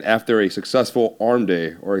 and after a successful arm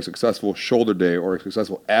day or a successful shoulder day or a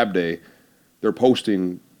successful ab day, they're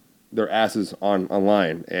posting their asses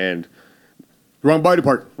online, and Wrong body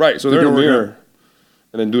part. Right, so they're in the mirror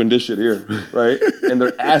and then doing this shit here, right? And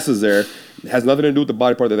their ass is there. It has nothing to do with the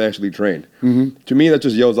body part that they actually trained. Mm-hmm. To me, that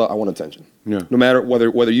just yells out, I want attention. Yeah. No matter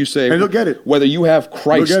whether you say... And they'll get it. Whether you have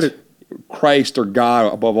Christ, They'll get it. Christ or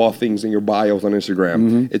God above all things in your bios on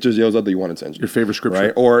Instagram, it just yells out that you want attention. Your favorite scripture.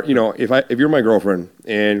 Right? Or, if you're my girlfriend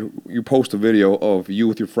and you post a video of you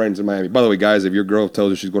with your friends in Miami. By the way, guys, if your girl tells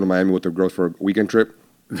you she's going to Miami with her girls for a weekend trip,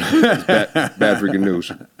 it's bad freaking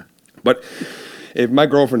news. But if my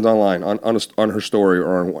girlfriend's online on her story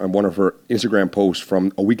or on one of her Instagram posts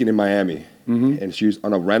from a weekend in Miami, and she's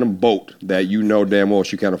on a random boat that damn well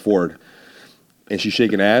she can't afford, and she's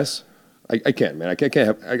shaking ass, I can't, man. I can't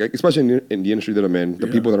have, especially in the industry that I'm in, the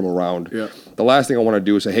people that I'm around. Yeah. The last thing I want to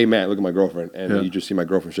do is say, hey, man, look at my girlfriend. And then you just see my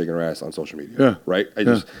girlfriend shaking her ass on social media. Yeah. Right?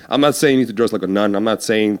 I'm not saying you need to dress like a nun. I'm not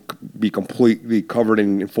saying be completely covered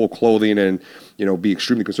in full clothing and, be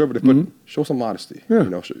extremely conservative, but show some modesty. Yeah.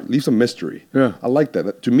 Leave some mystery. Yeah. I like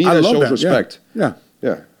that. To me, that shows respect. Yeah.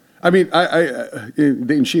 Yeah. I mean, I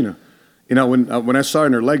dating Sheena. When I saw her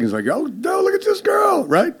in her leggings, like, oh, no, look at this girl,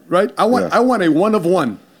 right? I want a one of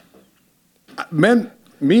one. Men,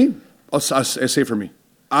 I'll say for me,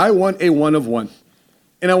 I want a one of one.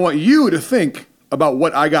 And I want you to think about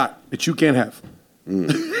what I got that you can't have.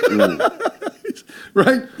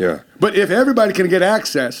 Right? Yeah. But if everybody can get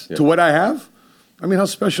access to what I have, I mean, how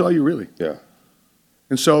special are you really? Yeah.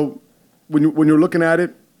 And so when you're looking at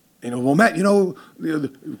it, well, Matt,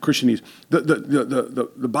 the Christianese,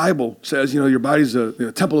 the Bible says, your body's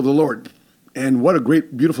a temple of the Lord. And what a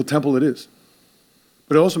great, beautiful temple it is.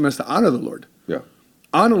 But it also means to honor the Lord. Yeah.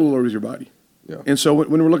 Honor the Lord with your body. Yeah. And so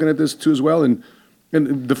when we're looking at this too as well, and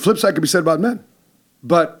the flip side could be said about men.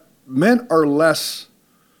 But men are less,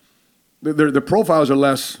 their profiles are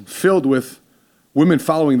less filled with women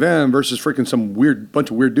following them versus freaking some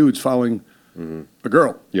bunch of weird dudes following a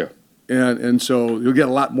girl. Yeah. And so you'll get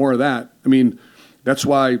a lot more of that. I mean, that's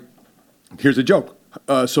why, here's a joke.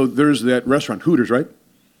 So there's that restaurant, Hooters, right?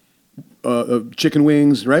 Chicken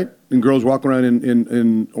wings, right? And girls walk around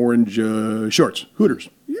in orange shorts. Hooters.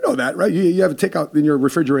 You know that, right? You have a takeout in your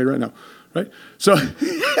refrigerator right now, right? So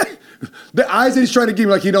the eyes that he's trying to give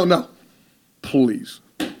me like you don't know. Please.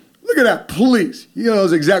 Look at that, please. He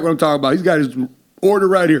knows exactly what I'm talking about. He's got his order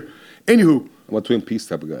right here. Anywho. I'm a Twin Peaks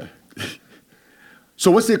type of guy. So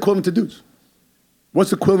what's the equivalent to dudes?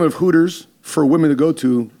 What's the equivalent of Hooters for women to go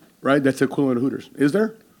to, right? That's the equivalent of Hooters. Is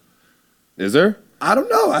there? Is there? I don't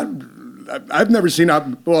know. I've never seen,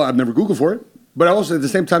 I've never Googled for it. But I also, at the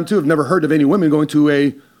same time, too, have never heard of any women going to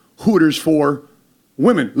a Hooters for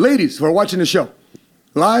women. Ladies who are watching the show,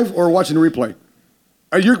 live or watching the replay.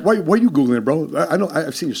 Why are you Googling it, bro? I know,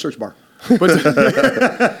 I've seen your search bar. But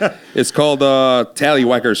it's called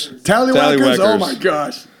Tallywhackers. Tallywhackers? Oh, my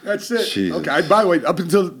gosh. That's it. Jesus. Okay. By the way, up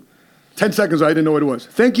until 10 seconds, I didn't know what it was.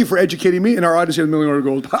 Thank you for educating me and our audience of the Millionaire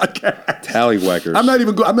Gold podcast. Tallywhackers. I'm not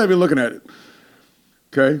even looking at it.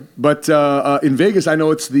 Okay, but in Vegas, I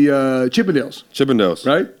know it's the Chippendales. Chippendales,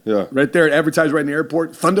 right? Yeah, right there, advertised right in the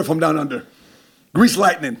airport. Thunder from Down Under, Grease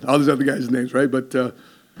Lightning, all these other guys' names, right?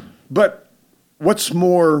 But what's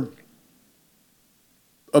more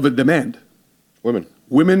of a demand?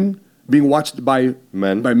 Women being watched by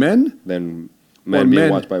men, than men being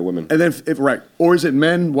watched by women, and then or is it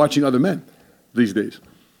men watching other men these days?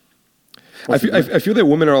 I feel that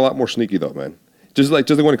women are a lot more sneaky though, man. Just like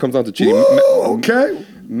when it comes down to cheating. Whoa, okay.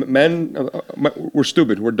 Men, we're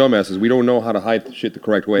stupid. We're dumbasses. We don't know how to hide shit the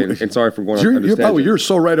correct way. And sorry for going on this tangent. You're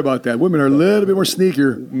so right about that. Women are a little bit more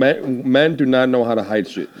sneakier. Men do not know how to hide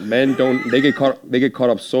shit. Men don't. They get caught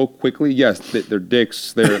up so quickly. Yes, they're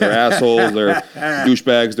dicks. They're assholes. They're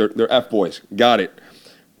douchebags. They're f boys. Got it.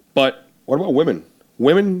 But what about women?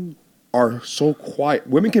 Women are so quiet.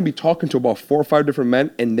 Women can be talking to about 4 or 5 different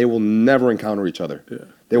men, and they will never encounter each other. Yeah.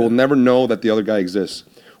 They will never know that the other guy exists.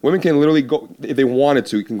 Women can literally go, if they wanted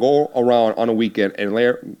to, you can go around on a weekend and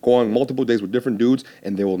go on multiple days with different dudes,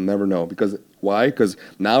 and they will never know. Because why? Because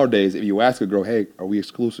nowadays, if you ask a girl, hey, are we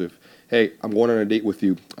exclusive? Hey, I'm going on a date with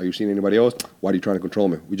you. Are you seeing anybody else? Why are you trying to control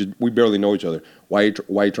me? We barely know each other. Why are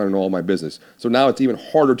you trying to know all my business? So now it's even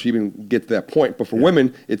harder to even get to that point. But for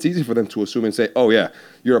women, it's easy for them to assume and say, oh, yeah,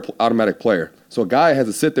 you're an automatic player. So a guy has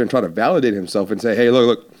to sit there and try to validate himself and say, hey,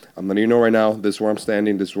 look, I'm letting you know right now, this is where I'm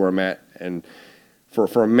standing, this is where I'm at. And for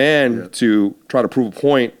a man to try to prove a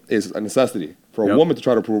point is a necessity. For a woman to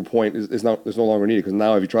try to prove a point is no longer needed, because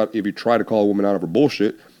now if you try to call a woman out of her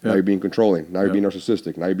bullshit, now you're being controlling, now you're being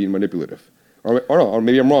narcissistic, now you're being manipulative. Or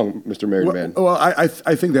maybe I'm wrong, Mr. Married Man. Well,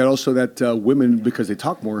 I think that also that women, because they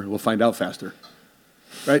talk more, will find out faster.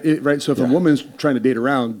 Right? Right. So if a woman's trying to date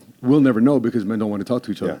around, we'll never know, because men don't want to talk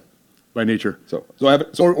to each other by nature. So I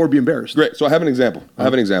have or be embarrassed. Great. So I have an example.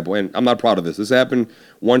 And I'm not proud of this. This happened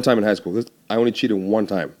one time in high school. I only cheated one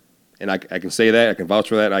time, and I can say that. I can vouch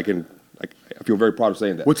for that. I feel very proud of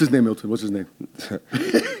saying that. What's his name, Milton? What's his name?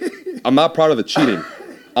 I'm not proud of the cheating.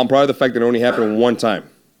 I'm proud of the fact that it only happened one time.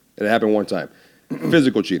 It happened one time.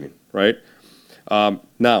 Physical cheating, right?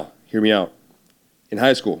 Now, hear me out. In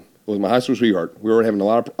high school, it was my high school sweetheart. We were having a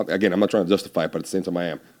lot of, again, I'm not trying to justify it, but at the same time I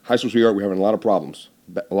am. High school sweetheart, we were having a lot of problems.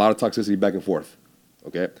 A lot of toxicity back and forth,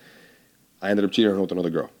 okay? I ended up cheating on her with another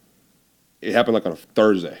girl. It happened like on a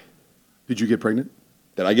Thursday. Did you get pregnant?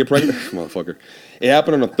 Did I get pregnant? Motherfucker. It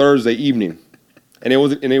happened on a Thursday evening. And it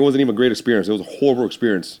wasn't even a great experience. It was a horrible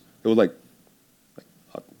experience. It was like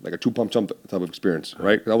a two-pump chump type of experience,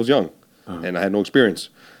 right? I was young, and I had no experience.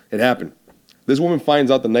 It happened. This woman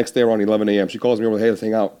finds out the next day around 11 a.m. She calls me over, hey, let's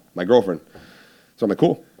hang out, my girlfriend. So I'm like,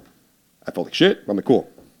 cool. I felt like shit. I'm like, cool.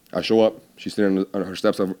 I show up. She's sitting on her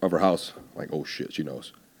steps of her house. I'm like, oh, shit, she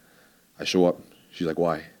knows. I show up. She's like,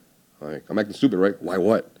 why? I'm acting stupid, right? Why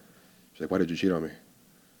what? She's like, why did you cheat on me?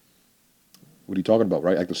 What are you talking about,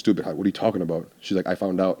 right? Acting stupid. What are you talking about? She's like, I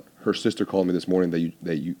found out. Her sister called me this morning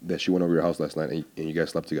that she went over your house last night and you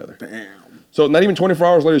guys slept together. Damn. So not even 24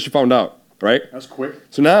 hours later, she found out, right? That's quick.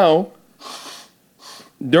 So now,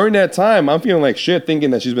 during that time, I'm feeling like shit,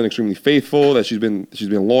 thinking that she's been extremely faithful, that she's been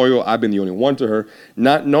loyal. I've been the only one to her,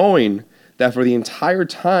 not knowing that for the entire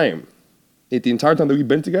time that we've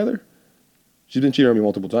been together, she's been cheating on me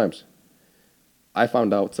multiple times. I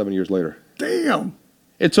found out 7 years later. Damn.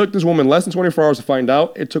 It took this woman less than 24 hours to find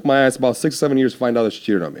out. It took my ass about 6 or 7 years to find out that she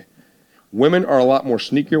cheated on me. Women are a lot more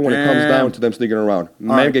sneakier when it comes down to them sneaking around.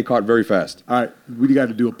 Men get caught very fast. All right, we got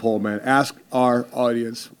to do a poll, man. Ask our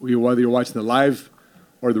audience, whether you're watching the live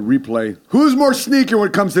or the replay, who's more sneaker when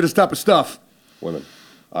it comes to this type of stuff? Women.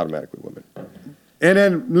 Automatically women. And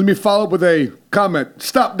then let me follow up with a comment.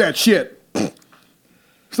 Stop that shit.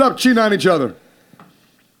 Stop cheating on each other.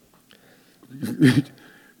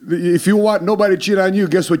 If you want nobody to cheat on you,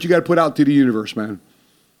 guess what you got to put out to the universe, man.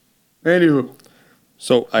 Anywho.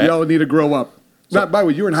 So y'all need to grow up. By the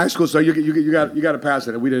way, you were in high school, so you got to pass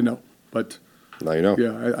it. We didn't know, but now you know.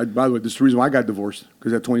 Yeah. By the way, this is the reason why I got divorced,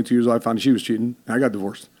 because at 22 years old, I found out she was cheating, and I got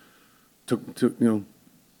divorced. Took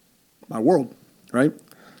my world, right?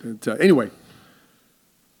 Anyway,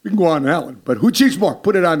 we can go on that one. But who cheats more?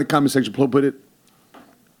 Put it on in the comment section. Put it.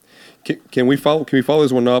 Can we follow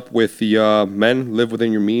this one up with the men live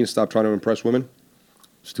within your means? Stop trying to impress women.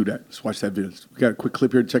 Let's do that. Let's watch that video. We got a quick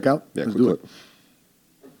clip here to check out. Yeah, let's do it.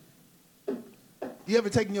 You ever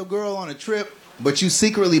taken your girl on a trip, but you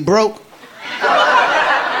secretly broke?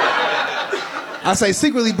 I say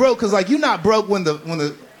secretly broke because, like, you're not broke when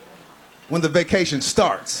the vacation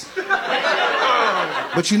starts.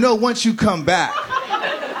 But you know, once you come back,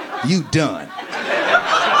 you done.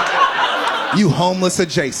 You homeless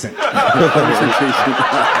adjacent.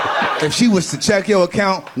 If she was to check your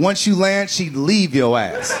account, once you land, she'd leave your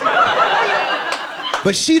ass.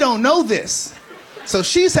 But she don't know this. So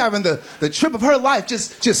she's having the trip of her life,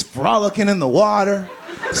 just frolicking in the water,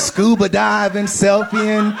 scuba diving,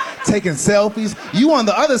 selfieing, taking selfies. You on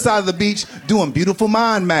the other side of the beach doing beautiful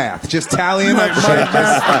mind math, just tallying up shit.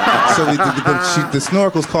 So the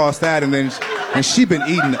snorkels cost that, and she been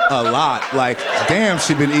eating a lot. Like, damn,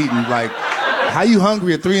 she been eating. Like, how you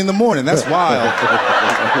hungry at 3 a.m? That's wild.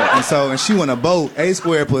 And she went a boat. A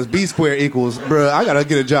squared plus B squared equals, bruh, I gotta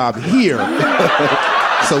get a job here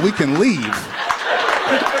so we can leave.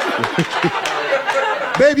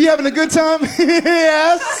 Babe, you having a good time?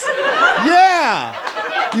 Yes. Yeah.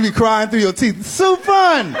 You be crying through your teeth. It's so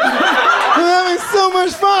fun. We're having so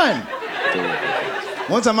much fun.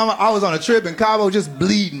 One time I was on a trip in Cabo just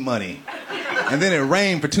bleeding money. And then it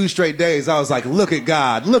rained for 2 straight days. I was like, look at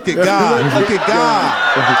God, look at God, look at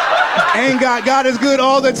God. Ain't God is good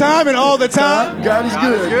all the time and all the time? God is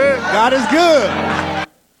good. God is good.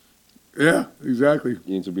 Yeah, exactly.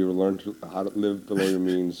 You need to be able to learn how to live below your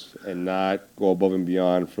means and not go above and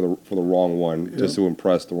beyond for the wrong one, just to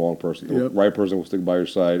impress the wrong person. The right person will stick by your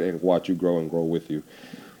side and watch you grow and grow with you.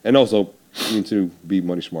 And also, you need to be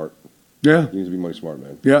money smart. Yeah. You need to be money smart,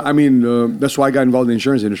 man. Yeah, I mean, that's why I got involved in the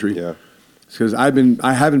insurance industry. Yeah. Because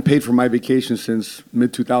I haven't paid for my vacation since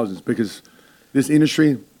mid-2000s because this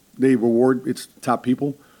industry, they reward its top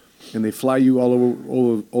people and they fly you all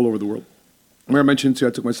over the world. Remember I mentioned to you,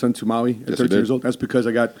 I took my son to Maui at 13 years old. That's because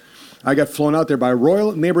I got flown out there by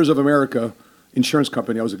Royal Neighbors of America Insurance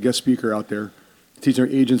Company. I was a guest speaker out there teaching our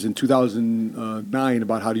agents in 2009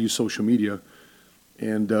 about how to use social media.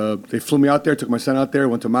 And they flew me out there, took my son out there,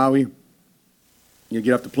 went to Maui. You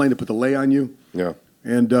get off the plane, they put the lei on you. Yeah.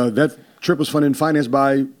 And that trip was funded and financed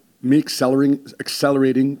by me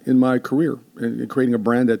accelerating in my career and creating a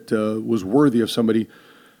brand that was worthy of somebody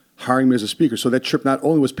hiring me as a speaker. So that trip not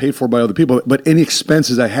only was paid for by other people, but any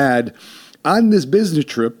expenses I had on this business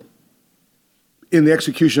trip in the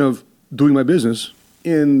execution of doing my business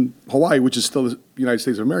in Hawaii, which is still the United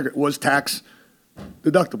States of America, was tax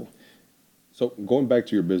deductible. So going back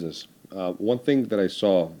to your business, one thing that I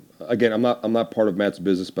saw, again, I'm not part of Matt's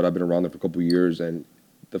business, but I've been around there for a couple of years, and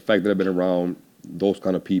the fact that I've been around those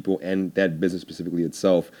kind of people and that business specifically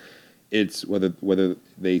itself, it's whether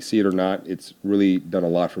they see it or not, it's really done a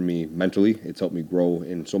lot for me mentally. It's helped me grow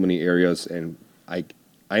in so many areas, and I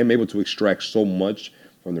am able to extract so much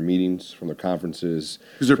from their meetings, from their conferences.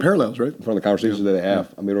 Because they're parallels, right? From the conversations that they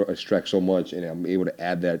have. I'm able to extract so much, and I'm able to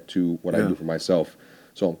add that to what I do for myself.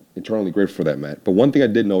 So internally grateful for that, Matt. But one thing I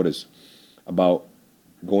did notice about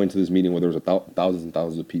going to this meeting where there was thousands and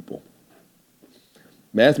thousands of people,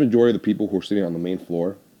 mass majority of the people who were sitting on the main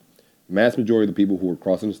floor, mass majority of the people who were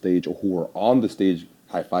crossing the stage or who were on the stage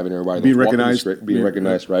high-fiving everybody. Being recognized.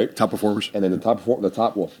 Recognized, right? Top performers. And then the top,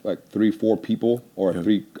 like 3-4 people or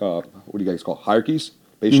three, what do you guys call it? Hierarchies,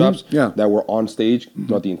 base shops that were on stage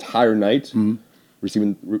throughout the entire night,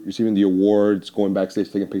 receiving the awards, going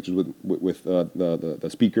backstage, taking pictures with the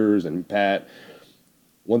speakers and Pat.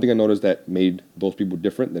 One thing I noticed that made those people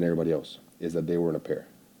different than everybody else is that they were in a pair.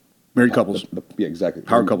 Married couples. Yeah, exactly.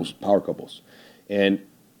 Power couples. Power couples. And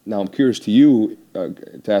now I'm curious to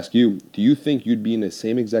ask you, do you think you'd be in the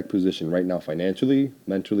same exact position right now financially,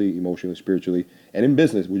 mentally, emotionally, spiritually, and in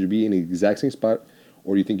business? Would you be in the exact same spot,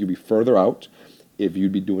 or do you think you'd be further out if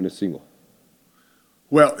you'd be doing it single?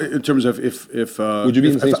 Well, in terms of if would you be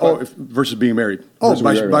in the same spot? Versus being married?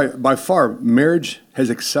 By far, marriage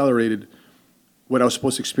has accelerated what I was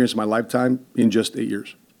supposed to experience in my lifetime in just 8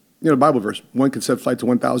 years. You know, the Bible verse, 1 can set flight to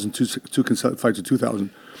 1,000, two can set flight to 2,000.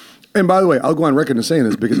 And by the way, I'll go on record in saying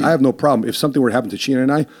this because I have no problem. If something were to happen to Sheena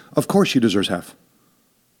and I, of course she deserves half.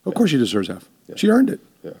 Of course she deserves half. Yeah. She earned it.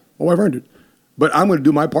 Yeah. My wife earned it. But I'm going to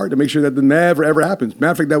do my part to make sure that it never, ever happens.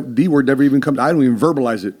 Matter of fact, that D word never even comes. I don't even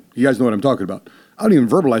verbalize it. You guys know what I'm talking about. I don't even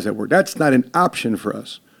verbalize that word. That's not an option for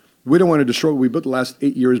us. We don't want to destroy what we built the last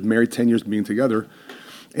 8 years, married, 10 years being together.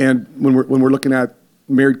 And when we're looking at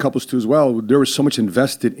married couples too as well, there was so much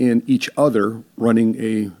invested in each other running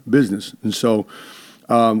a business. And so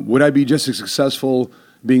would I be just as successful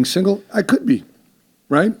being single? I could be,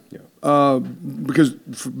 right? Yeah. Because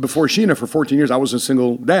before Sheena, for 14 years, I was a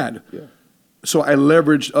single dad. Yeah. So I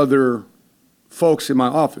leveraged other folks in my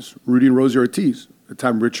office, Rudy and Rosie Ortiz, at the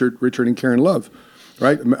time Richard and Karen Love,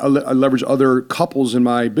 right? I leveraged other couples in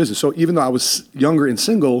my business. So even though I was younger and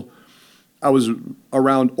single, I was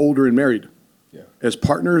around older and married as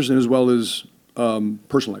partners and as well as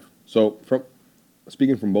personal life. So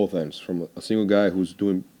speaking from both ends, from a single guy who's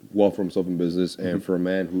doing well for himself in business and for a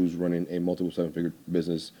man who's running a multiple seven-figure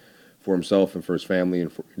business for himself and for his family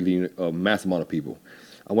and for leading a mass amount of people,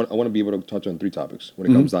 I want to be able to touch on 3 topics when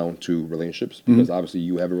it comes down to relationships, because obviously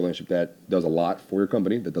you have a relationship that does a lot for your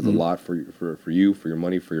company, that does a lot for you, for your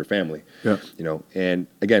money, for your family. Yeah. You know, and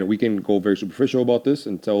again, we can go very superficial about this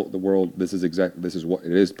and tell the world this is what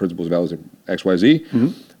it is, principles, values, and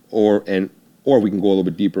XYZ, or we can go a little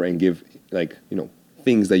bit deeper and give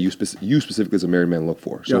things that you specifically as a married man look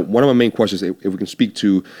for. So one of my main questions is if we can speak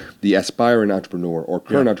to the aspiring entrepreneur or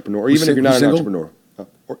current entrepreneur, or even if you're not an entrepreneur,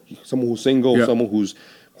 or someone who's single, someone who's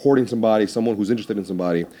courting somebody, someone who's interested in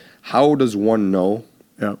somebody, how does one know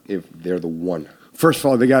if they're the one? First of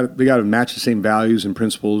all, they got to match the same values and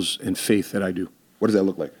principles and faith that I do. What does that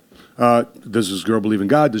look like? Does this girl believe in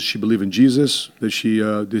God? Does she believe in Jesus? Does she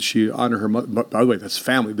honor her mother? By the way, that's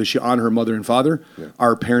family. Does she honor her mother and father? Yeah. Are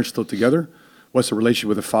her parents still together? What's the relationship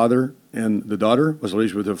with the father and the daughter? What's the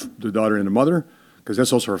relationship with the daughter and the mother? Because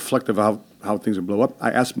that's also reflective of how things will blow up.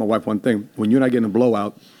 I asked my wife one thing. When you and I get in a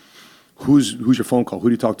blowout, who's your phone call? Who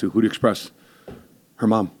do you talk to? Who do you express? Her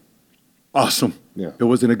mom. Awesome. Yeah. It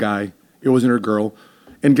wasn't a guy. It wasn't her girl.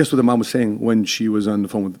 And guess what the mom was saying when she was on the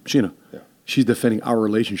phone with Sheena? Yeah. She's defending our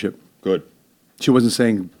relationship. Good. She wasn't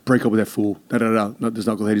saying, break up with that fool. Da-da-da. No, this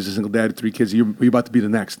knucklehead, he's a single dad, 3 kids. You're about to be the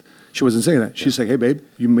next. She wasn't saying that. She's saying, hey, babe,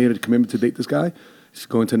 you made a commitment to date this guy. He's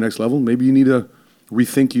going to the next level. Maybe you need to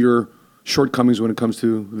rethink your shortcomings when it comes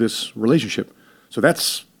to this relationship. So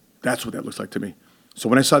that's what that looks like to me. So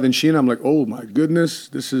when I saw then Sheena, I'm like, oh, my goodness,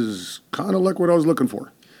 this is kind of like what I was looking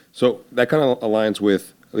for. So that kind of aligns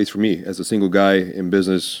with, at least for me, as a single guy in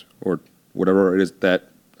business or whatever it is that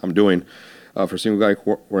I'm doing. For a single guy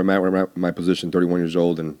where I'm at in my position, 31 years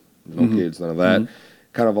old and no kids, none of that,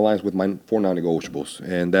 kind of aligns with my 4 non-negotiables.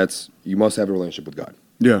 And that's, you must have a relationship with God.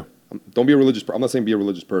 Yeah. Don't be a religious I'm not saying be a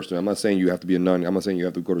religious person. I'm not saying you have to be a nun. I'm not saying you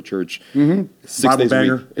have to go to church 6 Bible days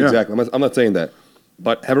banger. a week. Yeah. Exactly. I'm not saying that.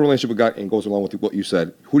 But have a relationship with God, and goes along with what you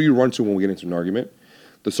said. Who do you run to when we get into an argument?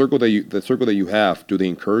 The circle that you have, do they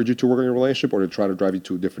encourage you to work on your relationship, or to try to drive you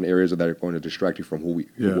to different areas that are going to distract you from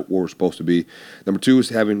what we're supposed to be? Number 2 is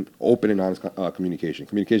having open and honest communication.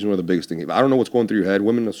 Communication is one of the biggest things. I don't know what's going through your head.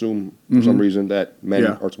 Women assume for some reason that men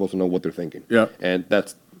are supposed to know what they're thinking. Yeah. And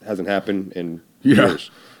that hasn't happened in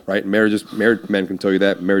years. Right? Married men can tell you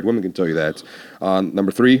that. Married women can tell you that.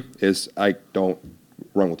 Number 3 is I don't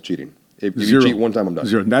run with cheating. If you cheat one time, I'm done.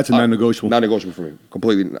 0. That's a non-negotiable. Non-negotiable for me.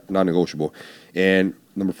 Completely non-negotiable. And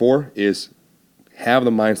number 4 is have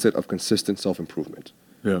the mindset of consistent self-improvement.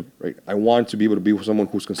 Yeah. Right. I want to be able to be with someone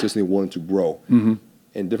who's consistently willing to grow in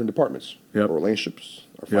different departments. Yep. Our relationships,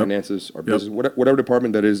 our finances, our business, whatever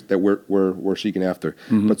department that is that we're seeking after.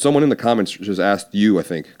 But someone in the comments just asked you, I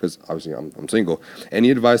think, because obviously I'm single,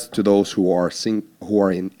 any advice to those who are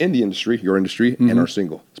in the industry, your industry, and are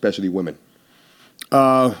single, especially women?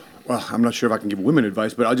 Well, I'm not sure if I can give women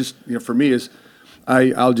advice, but I'll just, for me is,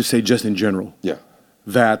 I'll just say just in general. Yeah.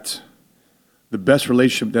 That the best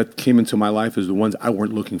relationship that came into my life is the ones I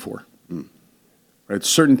weren't looking for. Right?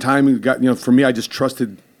 Certain timing, God, for me, I just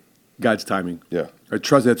trusted God's timing. Yeah. I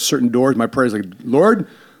trusted that certain doors, my prayer is like, Lord,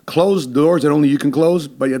 close doors that only you can close,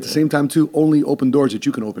 but at the same time, too, only open doors that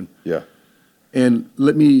you can open. Yeah. And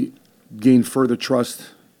let me gain further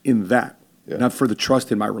trust in that. Yeah. Not further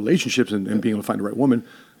trust in my relationships and being able to find the right woman,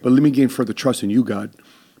 but let me gain further trust in you, God,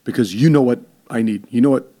 because you know what I need. You know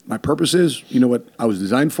what my purpose is. You know what I was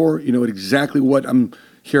designed for. You know exactly what I'm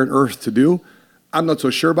here on earth to do. I'm not so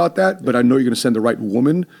sure about that, but I know you're going to send the right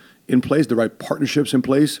woman in place, the right partnerships in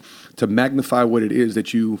place to magnify what it is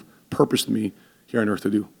that you purposed me here on earth to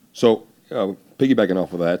do. So piggybacking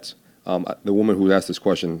off of that, the woman who asked this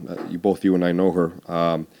question, you and I know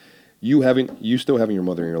her. You still having your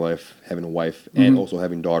mother in your life, having a wife, and also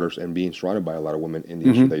having daughters, and being surrounded by a lot of women in the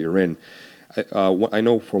industry that you're in. I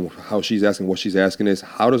know from how she's asking, what she's asking is,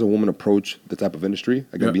 how does a woman approach the type of industry,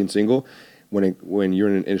 again, being single, when you're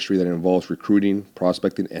in an industry that involves recruiting,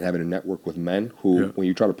 prospecting, and having a network with men who, when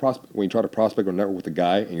you try to prospect or network with a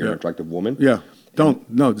guy and you're an attractive woman,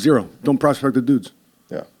 zero. Don't prospect the dudes.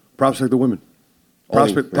 Yeah, prospect the women.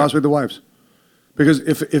 Prospect the wives. Because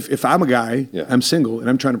if I'm a guy, I'm single, and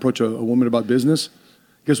I'm trying to approach a woman about business,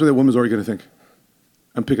 guess what that woman's already going to think?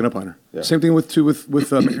 I'm picking up on her. Yeah. Same thing with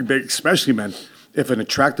especially men. If an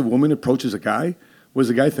attractive woman approaches a guy, what is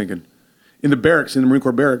the guy thinking? In the barracks, in the Marine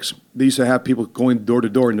Corps barracks, they used to have people going door to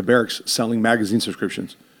door in the barracks selling magazine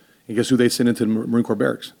subscriptions. And guess who they send into the Marine Corps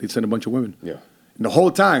barracks? They'd send a bunch of women. Yeah. And the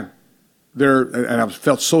whole time, and I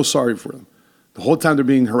felt so sorry for them. The whole time they're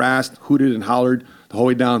being harassed, hooted and hollered the whole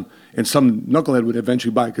way down. And some knucklehead would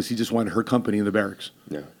eventually buy it because he just wanted her company in the barracks.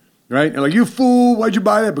 Yeah. Right? And like, you fool, why'd you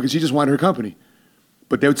buy that? Because he just wanted her company.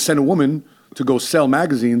 But they would send a woman to go sell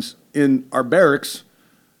magazines in our barracks.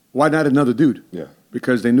 Why not another dude? Yeah.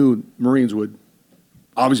 Because they knew Marines would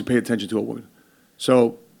obviously pay attention to a woman.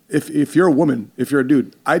 So if you're a woman, if you're a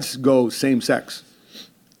dude, I'd just go same sex.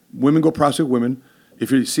 Women go prostitute women.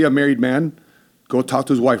 If you see a married man, go talk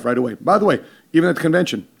to his wife right away. By the way, even at the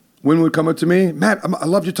convention, women would come up to me, Matt, I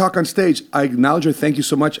loved your talk on stage. I acknowledge her, thank you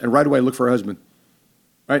so much, and right away I look for her husband.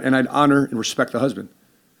 Right? And I'd honor and respect the husband.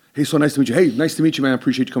 Hey, so nice to meet you. Hey, nice to meet you, man. I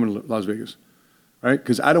appreciate you coming to Las Vegas. Right?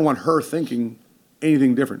 Because I don't want her thinking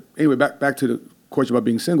anything different. Anyway, back to the question about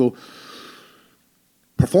being single.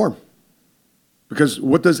 Perform. Because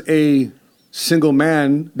what does a single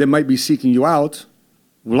man that might be seeking you out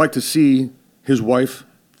would like to see his wife,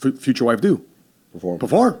 future wife, do?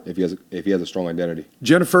 Perform. If he has a strong identity.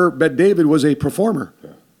 Jennifer Bet David was a performer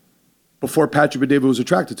before Patrick Bet David was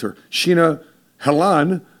attracted to her. Sheena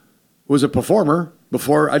Helan was a performer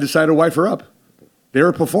before I decided to wife her up. They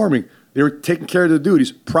were performing. They were taking care of the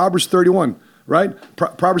duties. Proverbs 31, right?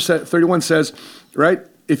 Proverbs 31 says, right,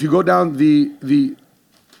 if you go down the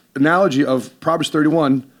analogy of Proverbs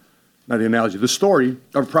 31, not the analogy, the story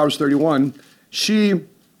of Proverbs 31, she,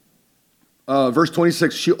 verse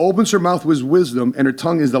 26, she opens her mouth with wisdom, and her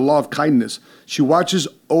tongue is the law of kindness. She watches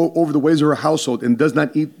over the ways of her household and does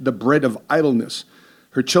not eat the bread of idleness.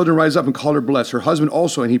 Her children rise up and call her blessed. Her husband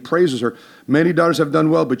also, and he praises her. Many daughters have done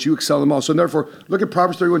well, but you excel them all. So therefore, look at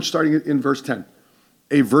Proverbs 31, starting in verse 10.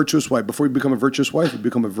 A virtuous wife. Before you become a virtuous wife, you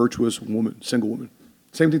become a virtuous woman, single woman.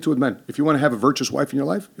 Same thing too with men. If you want to have a virtuous wife in your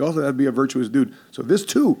life, you also have to be a virtuous dude. So this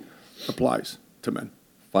too applies to men.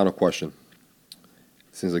 Final question.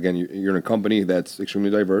 Since, again, you're in a company that's extremely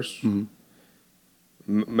diverse,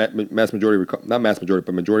 mass majority, not mass majority,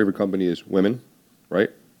 but majority of your company is women, right?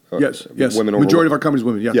 Yes. Women Majority of our company is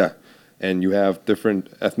women, yeah. Yeah. And you have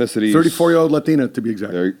different ethnicities. 34-year-old Latina, to be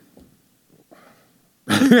exact. Hey.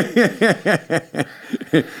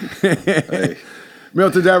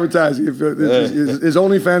 Milton's advertising. His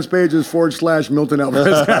OnlyFans page is /Milton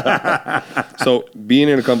Alvarez. So being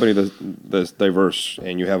in a company that's diverse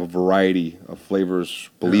and you have a variety of flavors,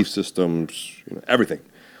 belief systems, everything.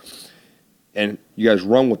 And you guys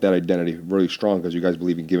run with that identity really strong because you guys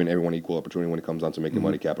believe in giving everyone equal opportunity when it comes down to making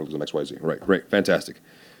money, capitalism, XYZ. Right, great, fantastic.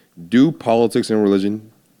 Do politics and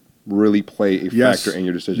religion really play a factor in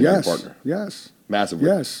your decision as a partner? Yes. Massively.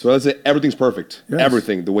 Yes. So let's say everything's perfect. Yes.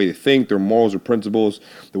 Everything. The way they think, their morals or principles,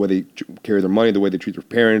 the way they carry their money, the way they treat their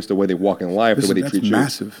parents, the way they walk in life, the way they treat you.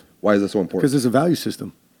 That's massive. Why is that so important? Because it's a value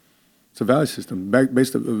system. It's a value system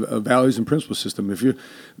based on a values and principles system. If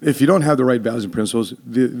you don't have the right values and principles,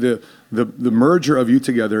 the merger of you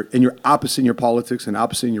together, and you're opposite in your politics and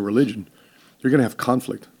opposite in your religion, you're going to have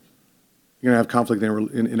conflict. You're going to have conflict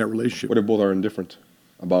in that relationship. What if both are indifferent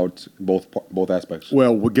about both aspects?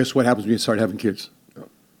 Well, guess what happens when you start having kids?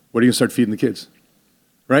 What are you going to start feeding the kids?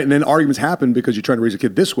 Right? And then arguments happen because you're trying to raise a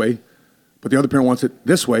kid this way, but the other parent wants it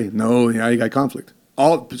this way. No, now you got conflict.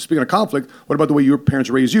 Speaking of conflict, what about the way your parents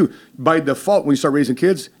raised you? By default, when you start raising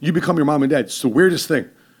kids, you become your mom and dad. It's the weirdest thing.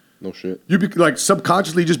 No shit. You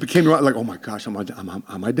subconsciously just became like, oh my gosh, I'm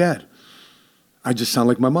my dad. I just sound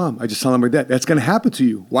like my mom. I just sound like my dad. That's going to happen to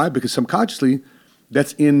you. Why? Because subconsciously,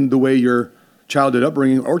 that's in the way your childhood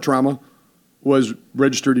upbringing or trauma was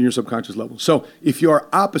registered in your subconscious level. So if you are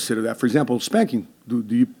opposite of that, for example, spanking. Do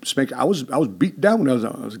you spank? I was beat down when I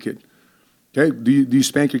was a kid. Okay, do you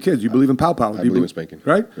spank your kids? Do you believe in pow pow? I believe in spanking.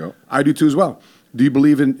 Right? Yep. I do too as well. Do you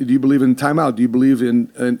believe in timeout? Do you believe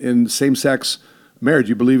in same sex marriage? Do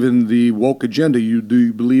you believe in the woke agenda? Do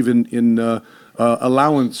you believe in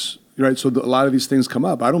allowance? Right? So a lot of these things come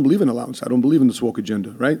up. I don't believe in allowance. I don't believe in this woke agenda.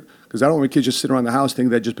 Right? Because I don't want my kids just sitting around the house thinking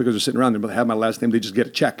that just because they're sitting around, they have my last name, they just get a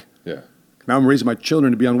check. Yeah. Now I'm raising my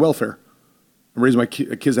children to be on welfare. I'm raising my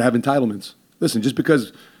kids to have entitlements. Listen, just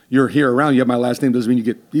because you're here around, you have my last name, doesn't mean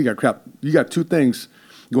you got crap. You got two things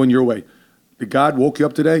going your way. The God woke you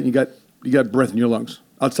up today, and you got breath in your lungs.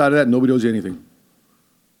 Outside of that, nobody owes you anything.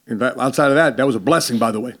 In fact, outside of that was a blessing,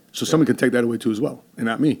 by the way. So someone can take that away too as well, and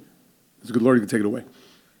not me. It's a good Lord who can take it away.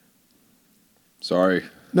 Sorry.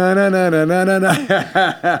 No.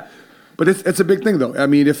 But it's a big thing, though. I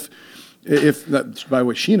mean, if by the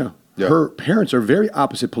way, Sheena, her parents are very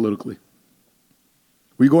opposite politically.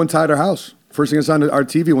 We go inside our house. First thing that's on our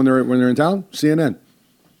TV when they're in town, CNN.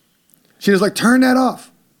 She was like, turn that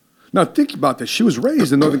off. Now think about this. She was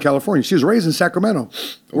raised in Northern California. She was raised in Sacramento,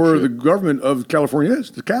 where the government of California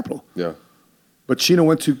is, the capital. Yeah. But Sheena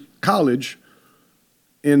went to college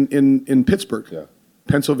in Pittsburgh,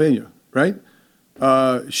 Pennsylvania, right?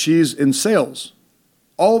 She's in sales.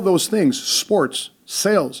 All of those things, sports,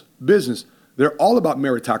 sales, business, they're all about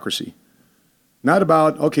meritocracy. Not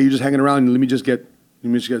about, okay, you're just hanging around and let me just get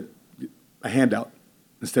a handout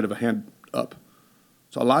instead of a hand up.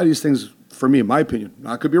 So a lot of these things, for me, in my opinion,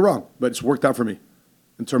 I could be wrong, but it's worked out for me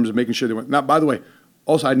in terms of making sure they went. Now, by the way,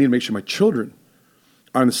 also I need to make sure my children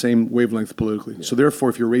are on the same wavelength politically. Yeah. So therefore,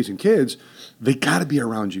 if you're raising kids, they got to be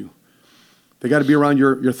around you. They got to be around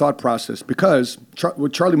your thought process, because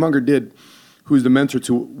what Charlie Munger did, who's the mentor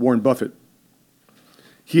to Warren Buffett,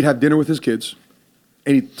 he'd have dinner with his kids,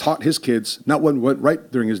 and he taught his kids not what went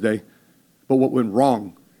right during his day, but what went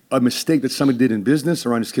wrong, a mistake that somebody did in business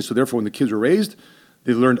around his kids. So therefore, when the kids were raised,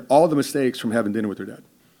 they learned all the mistakes from having dinner with their dad,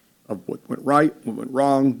 of what went right, what went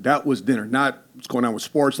wrong. That was dinner, not what's going on with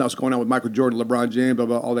sports, not what's going on with Michael Jordan, LeBron James, blah,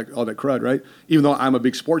 blah, all that crud, right? Even though I'm a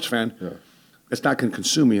big sports fan, it's not going to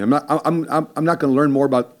consume me. I'm not going to learn more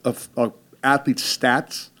about a athlete's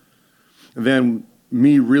stats than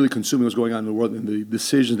me really consuming what's going on in the world and the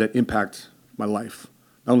decisions that impact my life.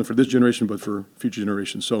 not only for this generation, but for future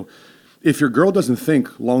generations. So if your girl doesn't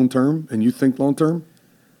think long-term and you think long-term,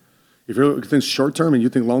 if your girl thinks short-term and you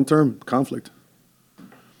think long-term, conflict.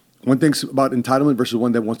 One thinks about entitlement versus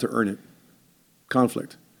one that wants to earn it.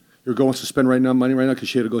 Conflict. Your girl wants to spend money right now because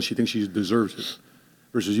she had a goal, she thinks she deserves it.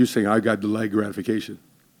 Versus you saying, I got delayed gratification.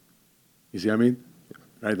 You see what I mean?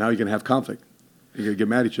 Right now you're going to have conflict. You're going to get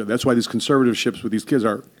mad at each other. That's why these conservationships with these kids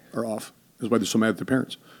are off. That's why they're so mad at their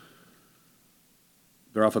parents.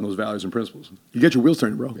 They're off on those values and principles. You get your wheels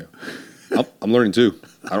turning, bro. Yeah. I'm learning too.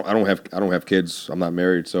 I don't have kids. I'm not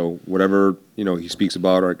married, so whatever he speaks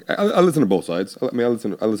about, or I listen to both sides. I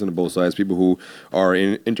listen to both sides. People who are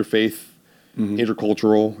in interfaith,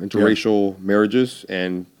 intercultural, interracial marriages,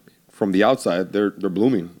 and from the outside, they're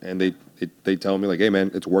blooming, and they tell me like, hey man,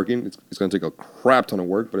 it's working. It's going to take a crap ton of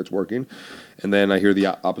work, but it's working. And then I hear the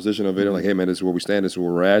opposition of it. I'm like, hey man, this is where we stand. This is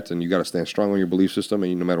where we're at, and you got to stand strong on your belief system.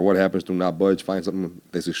 And no matter what happens, do not budge. Find something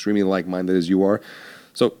that's extremely like-minded as you are.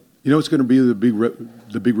 So you know what's going to be the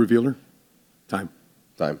big revealer? Time.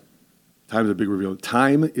 Time is a big revealer.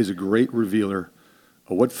 Time is a great revealer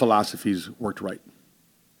of what philosophies worked right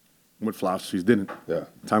and what philosophies didn't. Yeah.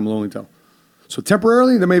 Time will only tell. So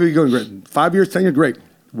temporarily, they may be going great. 5 years, 10 years, great.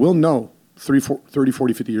 We'll know 30,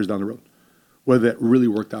 40, 50 years down the road whether that really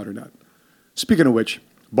worked out or not. Speaking of which,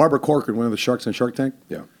 Barbara Corcoran, one of the sharks on Shark Tank,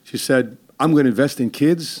 she said, I'm going to invest in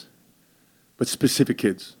kids, but specific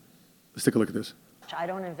kids. Let's take a look at this. I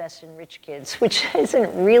don't invest in rich kids, which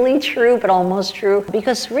isn't really true, but almost true,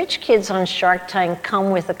 because rich kids on Shark Tank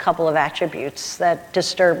come with a couple of attributes that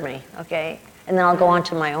disturb me, okay? And then I'll go on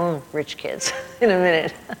to my own rich kids in a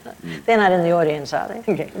minute. They're not in the audience, are they?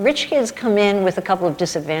 Okay. Rich kids come in with a couple of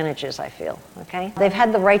disadvantages, I feel, okay? They've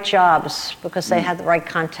had the right jobs because they had the right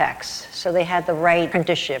contacts. So they had the right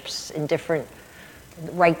apprenticeships in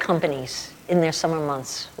right companies in their summer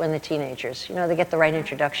months when they're teenagers. They get the right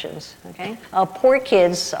introductions, okay? Poor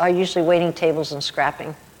kids are usually waiting tables and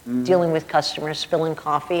scrapping, dealing with customers, spilling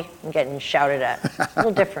coffee, and getting shouted at. A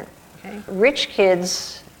little different, okay? Rich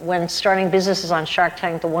kids, when starting businesses on Shark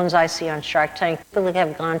Tank, the ones I see on Shark Tank, really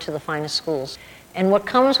have gone to the finest schools. And what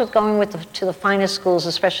comes with going to the finest schools,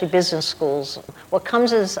 especially business schools, what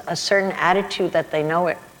comes is a certain attitude that they know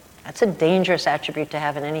it. That's a dangerous attribute to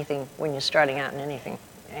have in anything when you're starting out in anything.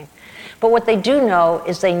 Okay? But what they do know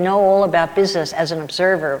is they know all about business as an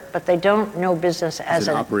observer, but they don't know business as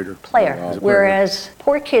an operator, player. Whereas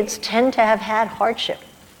poor kids tend to have had hardship.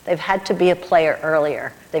 They've had to be a player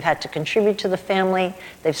earlier. They've had to contribute to the family.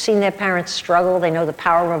 They've seen their parents struggle. They know the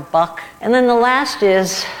power of a buck. And then the last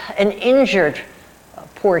is an injured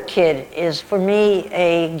poor kid is, for me,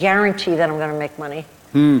 a guarantee that I'm going to make money.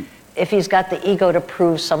 If he's got the ego to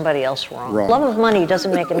prove somebody else wrong. Love of money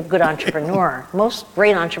doesn't make a good entrepreneur. Most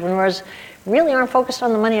great entrepreneurs really aren't focused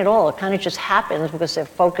on the money at all. It kind of just happens because they're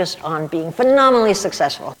focused on being phenomenally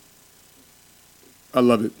successful. I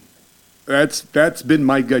love it. That's been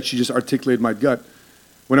my gut. She just articulated my gut.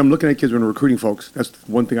 When I'm looking at kids, when I'm recruiting folks, that's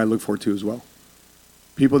one thing I look for too as well.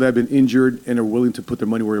 People that have been injured and are willing to put their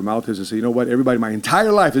money where their mouth is and say, you know what, everybody my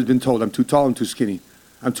entire life has been told I'm too tall, I'm too skinny,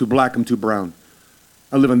 I'm too black, I'm too brown.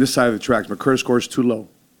 I live on this side of the tracks. My credit score is too low.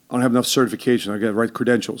 I don't have enough certification. I get the right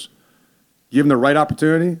credentials. Give them the right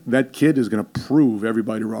opportunity, that kid is going to prove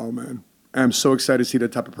everybody wrong, man. And I'm so excited to see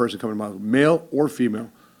that type of person coming to my life, male or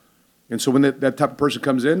female. And so when that type of person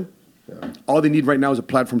comes in, all they need right now is a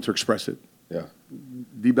platform to express it. Yeah.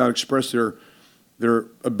 Deep down, express their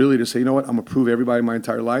ability to say, you know what, I'm going to prove everybody my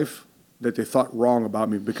entire life that they thought wrong about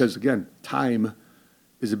me. Because, again, time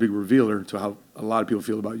is a big revealer to how a lot of people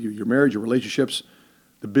feel about you, your marriage, your relationships,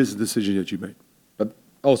 the business decisions that you make. But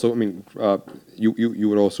also, I mean, you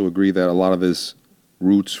would also agree that a lot of this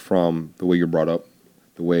roots from the way you're brought up,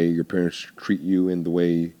 the way your parents treat you, and the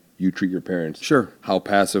way you treat your parents. Sure. How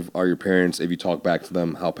passive are your parents if you talk back to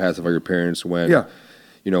them? How passive are your parents when,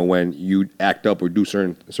 when you act up or do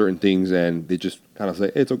certain things and they just kind of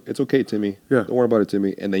say, it's okay, Timmy. Yeah. Don't worry about it,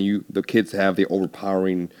 Timmy. And then the kids have the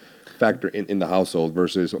overpowering factor in the household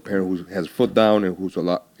versus a parent who has foot down and who's a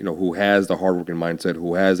lot, who has the hardworking mindset,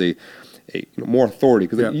 who has a more authority.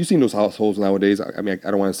 Because you've seen those households nowadays. I mean, I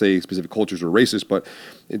don't want to say specific cultures are racist, but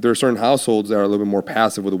there are certain households that are a little bit more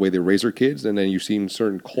passive with the way they raise their kids. And then you've seen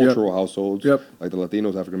certain cultural households, like the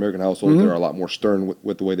Latinos, African-American households, that are a lot more stern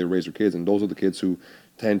with the way they raise their kids. And those are the kids who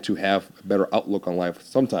tend to have a better outlook on life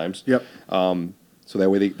sometimes. So that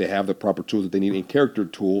way they have the proper tools that they need and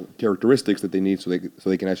characteristics that they need so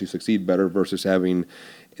they can actually succeed better versus having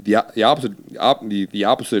the opposite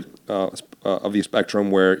of the spectrum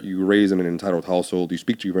where you raise in an entitled household, you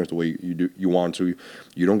speak to your parents the way you want to,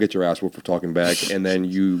 you don't get your ass whooped for talking back, and then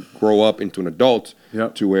you grow up into an adult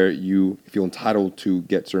to where you feel entitled to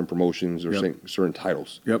get certain promotions or certain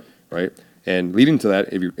titles. Right? And leading to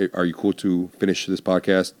that, are you cool to finish this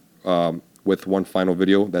podcast with one final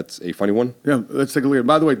video that's a funny one? Yeah, let's take a look at it.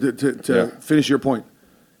 By the way, to finish your point,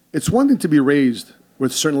 it's one thing to be raised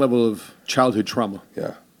with a certain level of childhood trauma.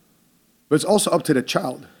 Yeah. But it's also up to the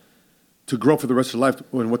child to grow for the rest of their life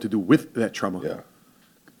and what to do with that trauma. Yeah.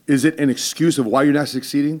 Is it an excuse of why you're not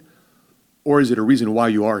succeeding, or is it a reason why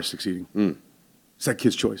you are succeeding? It's that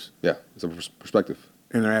kid's choice. Yeah, it's a perspective.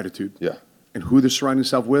 And their attitude. Yeah. And who they're surrounding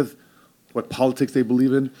themselves with, what politics they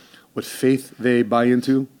believe in, what faith they buy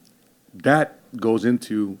into. That goes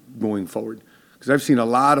into going forward. Because I've seen a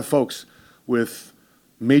lot of folks with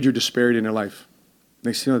major disparity in their life.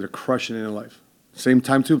 Next thing you know, they're crushing it in their life. Same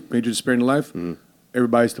time, too, major disparity in life,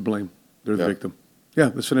 everybody's to blame. They're the victim.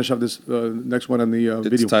 Yeah, let's finish up this next one on the video.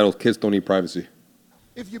 It's titled Kids Don't Need Privacy.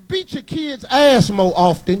 If you beat your kids' ass more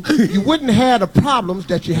often, you wouldn't have the problems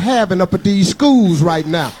that you're having up at these schools right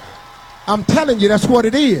now. I'm telling you, that's what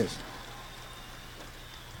it is.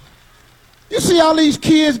 You see all these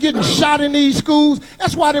kids getting shot in these schools?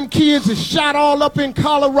 That's why them kids is shot all up in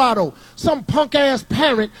Colorado. Some punk-ass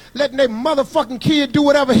parent letting their motherfucking kid do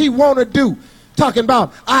whatever he want to do. Talking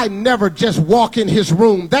about, I never just walk in his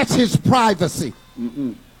room. That's his privacy.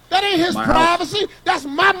 That ain't his privacy. House. That's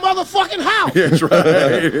my motherfucking house. Yeah, that's right.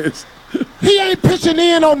 It is. He ain't pitching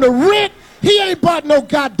in on the rent. He ain't bought no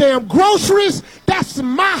goddamn groceries. That's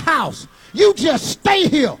my house. You just stay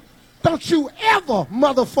here. Don't you ever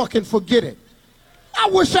motherfucking forget it. I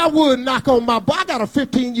wish I would knock on my door. I got a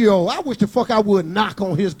 15-year-old. I wish the fuck I would knock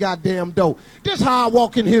on his goddamn door. This is how I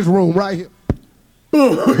walk in his room right here.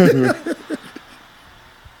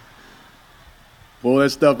 Pull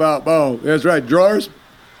that stuff out. Oh, that's right. Drawers.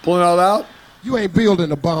 Pulling it all out. You ain't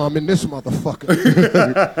building a bomb in this motherfucker.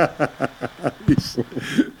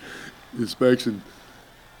 Inspection.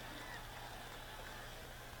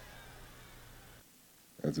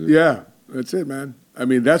 That's it. Yeah, that's it, man. I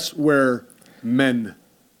mean, that's where men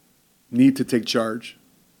need to take charge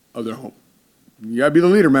of their home. You got to be the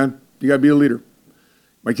leader, man. You got to be the leader.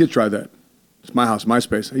 My kids tried that. It's my house, my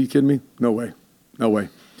space. Are you kidding me? No way. No way.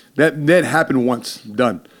 That happened once,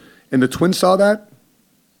 done. And the twins saw that.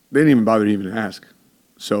 They didn't even bother to even ask.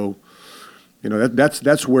 So, you know,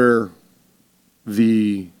 that's where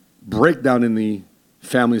the breakdown in the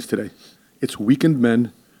families today. It's weakened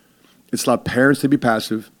men. It's allowed parents to be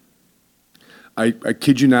passive. I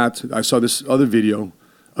kid you not, I saw this other video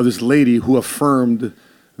of this lady who affirmed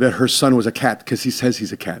that her son was a cat because he says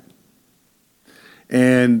he's a cat.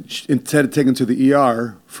 And instead of taking him to the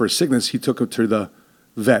ER for a sickness, he took him to the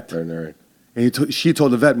vet. Right. And she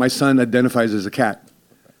told the vet, my son identifies as a cat.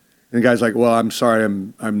 And the guy's like, well, I'm sorry,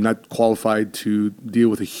 I'm not qualified to deal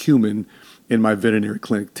with a human in my veterinary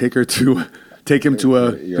clinic. Take him to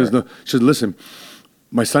a, she said, listen,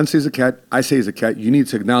 my son says a cat, I say he's a cat, you need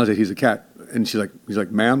to acknowledge that he's a cat. And he's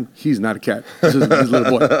like, ma'am, he's not a cat. This is his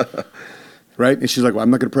little boy. Right? And she's like, well, I'm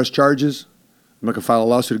not going to press charges. I'm not going to file a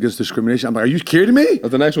lawsuit against discrimination. I'm like, are you kidding me?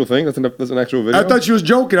 That's an actual thing? That's an actual video? I thought she was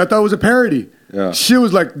joking. I thought it was a parody. Yeah. She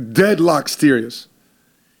was like deadlock serious.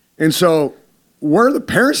 And so, where are the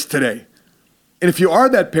parents today? And if you are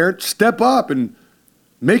that parent, step up and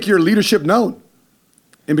make your leadership known.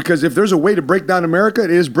 And because if there's a way to break down America,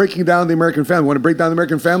 it is breaking down the American family. Want to break down the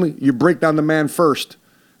American family? You break down the man first.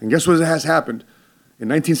 And guess what has happened? In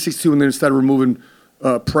 1962, when they started removing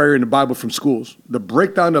prayer in the Bible from schools, the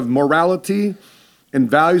breakdown of morality and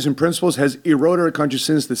values and principles has eroded our country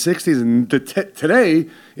since the 60s. And today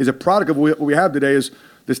is a product of what we have today is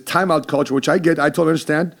this timeout culture, which I get, I totally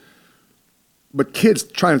understand. But kids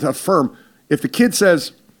trying to affirm, if the kid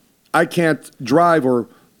says, I can't drive or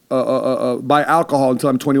buy alcohol until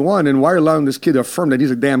I'm 21, and why are you allowing this kid to affirm that he's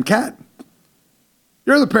a damn cat?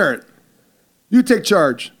 You're the parent. You take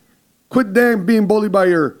charge. Quit being bullied by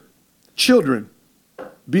your children.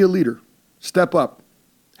 Be a leader. Step up.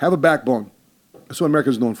 Have a backbone. That's what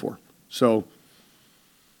America's known for. So,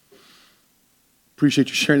 appreciate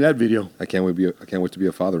you sharing that video. I can't wait to be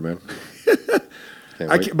a father, man.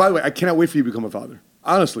 By the way, I cannot wait for you to become a father.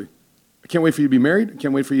 Honestly. I can't wait for you to be married. I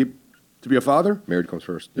can't wait for you to be a father. Married comes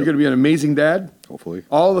first. You're going to be an amazing dad. Hopefully.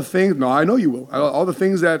 All the things, no, I know you will. All the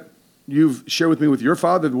things that you've shared with me with your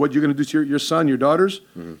father, what you're going to do to your son, your daughters,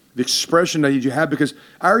 the expression that you have, because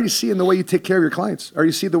I already see in the way you take care of your clients. I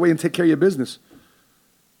already see the way you take care of your business.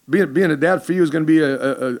 Being a dad for you is going to be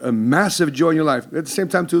a massive joy in your life. At the same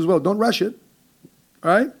time, too, as well, don't rush it.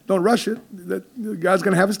 All right? Don't rush it. God's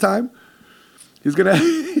going to have his time. He's going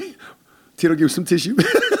to Tito, give me some tissue.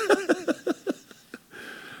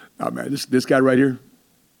 Oh, man, this guy right here,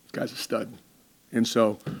 this guy's a stud. And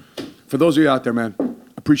so, for those of you out there, man,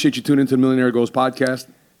 appreciate you tuning into the Millionaire Goals podcast.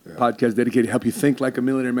 Podcast dedicated to help you think like a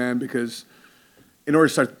millionaire, man, because in order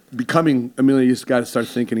to start becoming a millionaire, you just got to start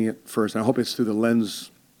thinking it first. And I hope it's through the lens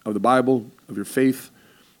of the Bible, of your faith,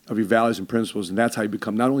 of your values and principles. And that's how you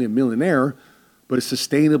become not only a millionaire, but a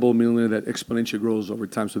sustainable millionaire that exponentially grows over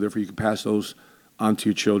time. So therefore, you can pass those on to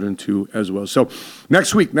your children too as well. So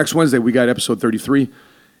next week, next Wednesday, we got episode 33.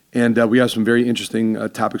 And we have some very interesting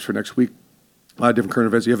topics for next week. A lot of different current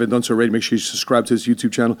events. If you haven't done so already, make sure you subscribe to this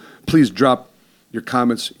YouTube channel. Please drop your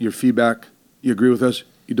comments, your feedback. You agree with us?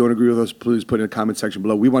 You don't agree with us? Please put it in the comment section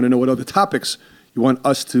below. We want to know what other topics you want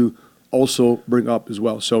us to also bring up as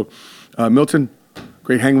well. So, Milton,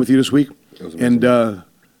 great hanging with you this week. And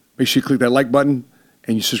make sure you click that like button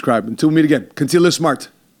and you subscribe. Until we meet again, continue to live smart,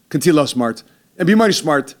 continue to love smart, and be money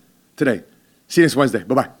smart today. See you next Wednesday.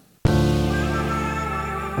 Bye-bye.